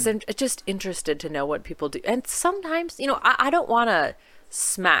 Because I'm just interested to know what people do. And sometimes, you know, I don't want to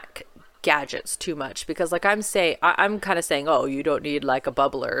smack gadgets too much because like I'm kind of saying, oh, you don't need like a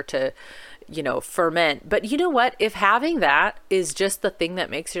bubbler to, you know, ferment. But you know what? If having that is just the thing that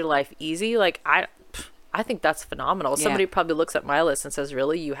makes your life easy, like I think that's phenomenal. Yeah. Somebody probably looks at my list and says,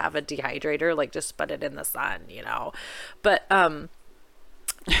 really, you have a dehydrator? Like just put it in the sun, you know? But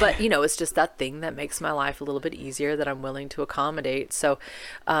you know, it's just that thing that makes my life a little bit easier that I'm willing to accommodate. So,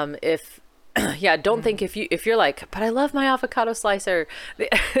 don't think if you're like, but I love my avocado slicer,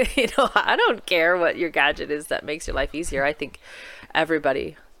 you know, I don't care what your gadget is that makes your life easier. I think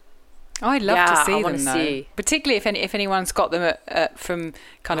everybody. Oh, I'd love to see them though. Particularly if anyone's got them from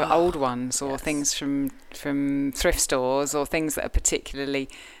kind of old ones or things from thrift stores or things that are particularly,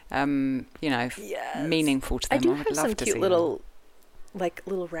 meaningful to them. I do have some cute little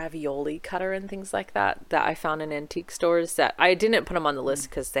ravioli cutter and things like that I found in antique stores that I didn't put them on the list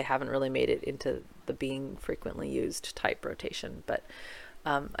because they haven't really made it into the being frequently used type rotation. But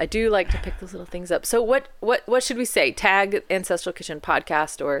I do like to pick those little things up. So what should we say? Tag Ancestral Kitchen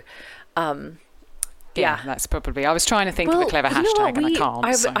Podcast or that's probably. I was trying to think of a clever hashtag and I can't.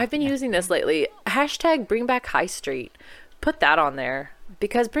 I've been using this lately. Hashtag Bring Back High Street. Put that on there.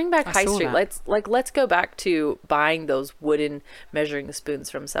 Because Bring Back High Street, let's go back to buying those wooden measuring spoons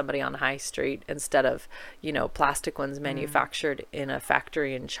from somebody on High Street instead of, you know, plastic ones manufactured in a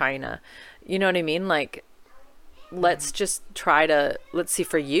factory in China. You know what I mean? Like, let's just let's see,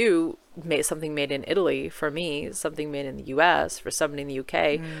 for you, something made in Italy, for me, something made in the US, for somebody in the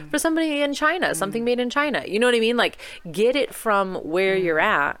UK, for somebody in China, something made in China. You know what I mean? Like, get it from where you're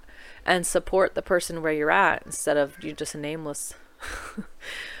at and support the person where you're at instead of you just a nameless...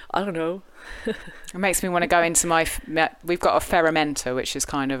 I don't know. It makes me want to go into we've got a ferramenta, which is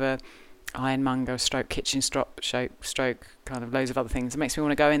kind of a ironmonger stroke kitchen stroke kind of loads of other things. It makes me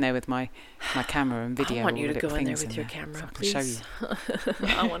want to go in there with my camera and video. I want you to go in there with your camera, please. Show you.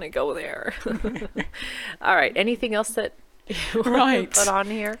 I want to go there. All right. Anything else that you want to put on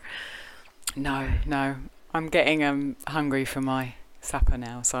here? No. I'm getting hungry for my supper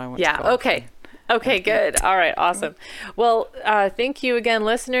now, so I want to go okay. Okay, good. All right, awesome. Well, thank you again,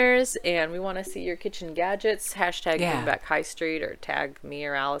 listeners, and we want to see your kitchen gadgets. Hashtag Bring Back High Street, or tag me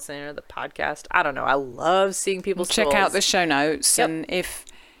or Allison or the podcast. I don't know. I love seeing people's Check out the show notes, and if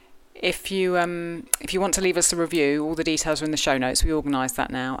you want to leave us a review, all the details are in the show notes. We organise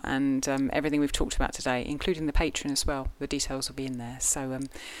that now, and everything we've talked about today, including the Patreon as well. The details will be in there, so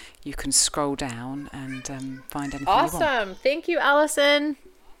you can scroll down and find anything you want. Awesome. Thank you, Allison.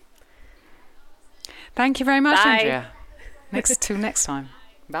 Thank you very much, Andrea. Till next time.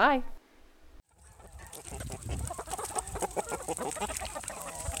 Bye.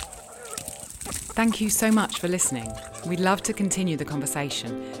 Thank you so much for listening. We'd love to continue the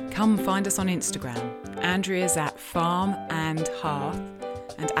conversation. Come find us on Instagram. Andrea's at Farm and Hearth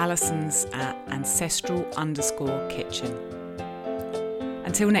and Alison's at Ancestral_Kitchen.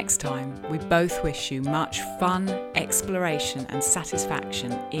 Until next time, we both wish you much fun, exploration and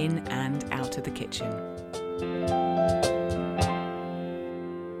satisfaction in and out of the kitchen.